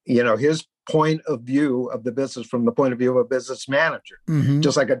his point of view of the business from the point of view of a business manager,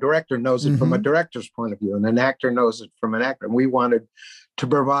 just like a director knows it from a director's point of view and an actor knows it from an actor. And we wanted to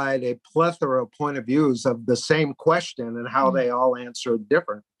provide a plethora of point of views of the same question and how they all answer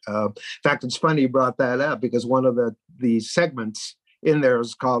different. In fact, it's funny you brought that up because one of the segments in there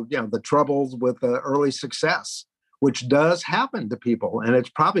is called, the troubles with early success, which does happen to people. And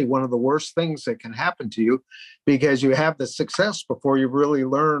it's probably one of the worst things that can happen to you because you have the success before you really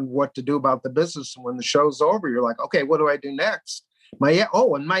learn what to do about the business. And when the show's over, you're like, okay, what do I do next?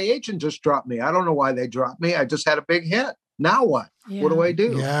 And my agent just dropped me. I don't know why they dropped me. I just had a big hit. Now what? Yeah. What do I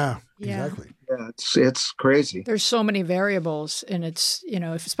do? Yeah, exactly. Yeah, it's crazy. There's so many variables, and it's,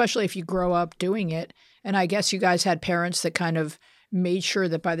 especially if you grow up doing it. And I guess you guys had parents that kind of made sure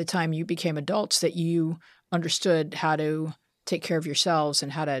that by the time you became adults that you understood how to take care of yourselves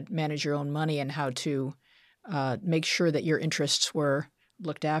and how to manage your own money and how to make sure that your interests were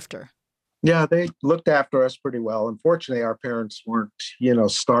looked after. Yeah, they looked after us pretty well. Unfortunately, our parents weren't,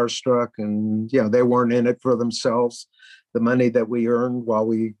 starstruck, and, they weren't in it for themselves. The money that we earned while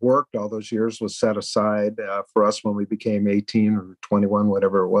we worked all those years was set aside for us when we became 18 or 21,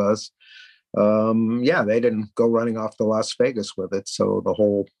 whatever it was. They didn't go running off to Las Vegas with it. So the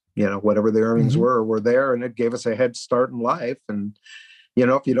whole, whatever the earnings were there, and it gave us a head start in life. And,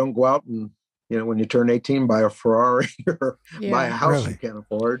 if you don't go out and, when you turn 18, buy a Ferrari or buy a house you can't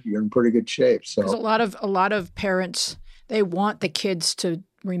afford, you're in pretty good shape. So a lot of parents, they want the kids to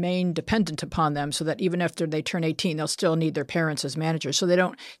remain dependent upon them so that even after they turn 18, they'll still need their parents as managers. So they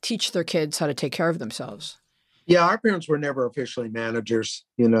don't teach their kids how to take care of themselves. Yeah, our parents were never officially managers.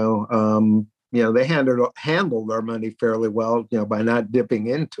 They handled their money fairly well, by not dipping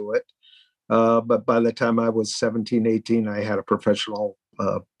into it. But by the time I was 17, 18, I had a professional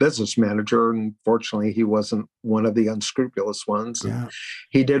business manager, and fortunately he wasn't one of the unscrupulous ones. Yeah.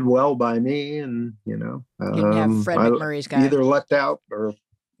 He did well by me, and you didn't have Fred McMurray's guy. Either lucked out or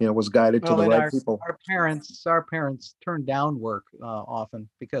was guided to the right people. Our parents turned down work often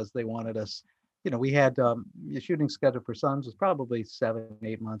because they wanted us. We had the shooting schedule for Sons was probably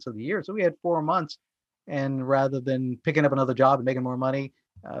 7-8 months of the year, so we had 4 months, and rather than picking up another job and making more money,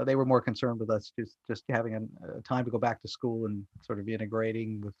 they were more concerned with us just having a time to go back to school and sort of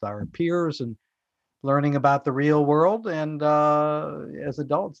integrating with our peers and learning about the real world. And as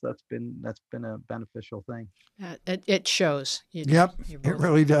adults, that's been a beneficial thing. It shows. It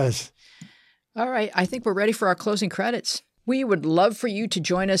really does. All right. I think we're ready for our closing credits. We would love for you to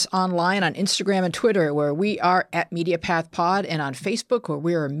join us online on Instagram and Twitter, where we are at MediaPath Pod, and on Facebook, where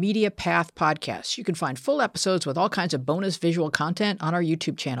we are MediaPath Podcast. You can find full episodes with all kinds of bonus visual content on our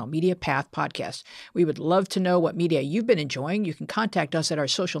YouTube channel, MediaPath Podcast. We would love to know what media you've been enjoying. You can contact us at our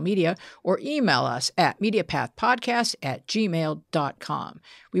social media or email us at MediaPathPodcast@gmail.com.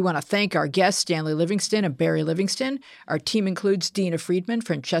 We want to thank our guests, Stanley Livingston and Barry Livingston. Our team includes Dina Friedman,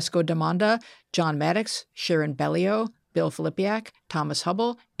 Francesco Damanda, John Maddox, Sharon Bellio, Bill Filipiak, Thomas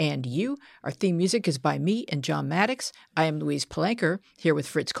Hubble, and you. Our theme music is by me and John Maddox. I am Louise Palanker, here with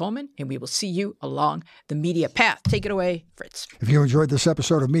Fritz Coleman, and we will see you along the Media Path. Take it away, Fritz. If you enjoyed this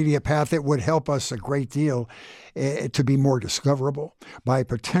episode of Media Path, it would help us a great deal to be more discoverable by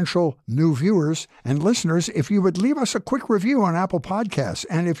potential new viewers and listeners if you would leave us a quick review on Apple Podcasts.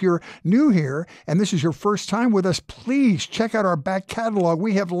 And if you're new here and this is your first time with us, please check out our back catalog.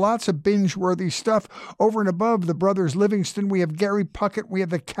 We have lots of binge-worthy stuff over and above the Brothers Livingston. We have Gary Puckett. We have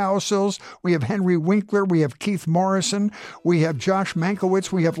the Cowsills. We have Henry Winkler. We have Keith Morrison. We have Josh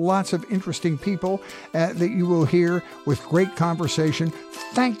Mankiewicz. We have lots of interesting people that you will hear with great conversation.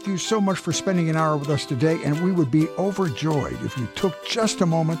 Thank you so much for spending an hour with us today, and we would be overjoyed if you took just a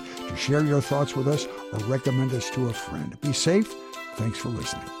moment to share your thoughts with us or recommend us to a friend. Be safe. Thanks for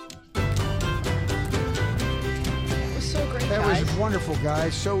listening. That was so great, That guys. was wonderful,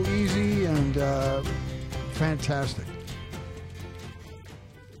 guys. So easy and fantastic.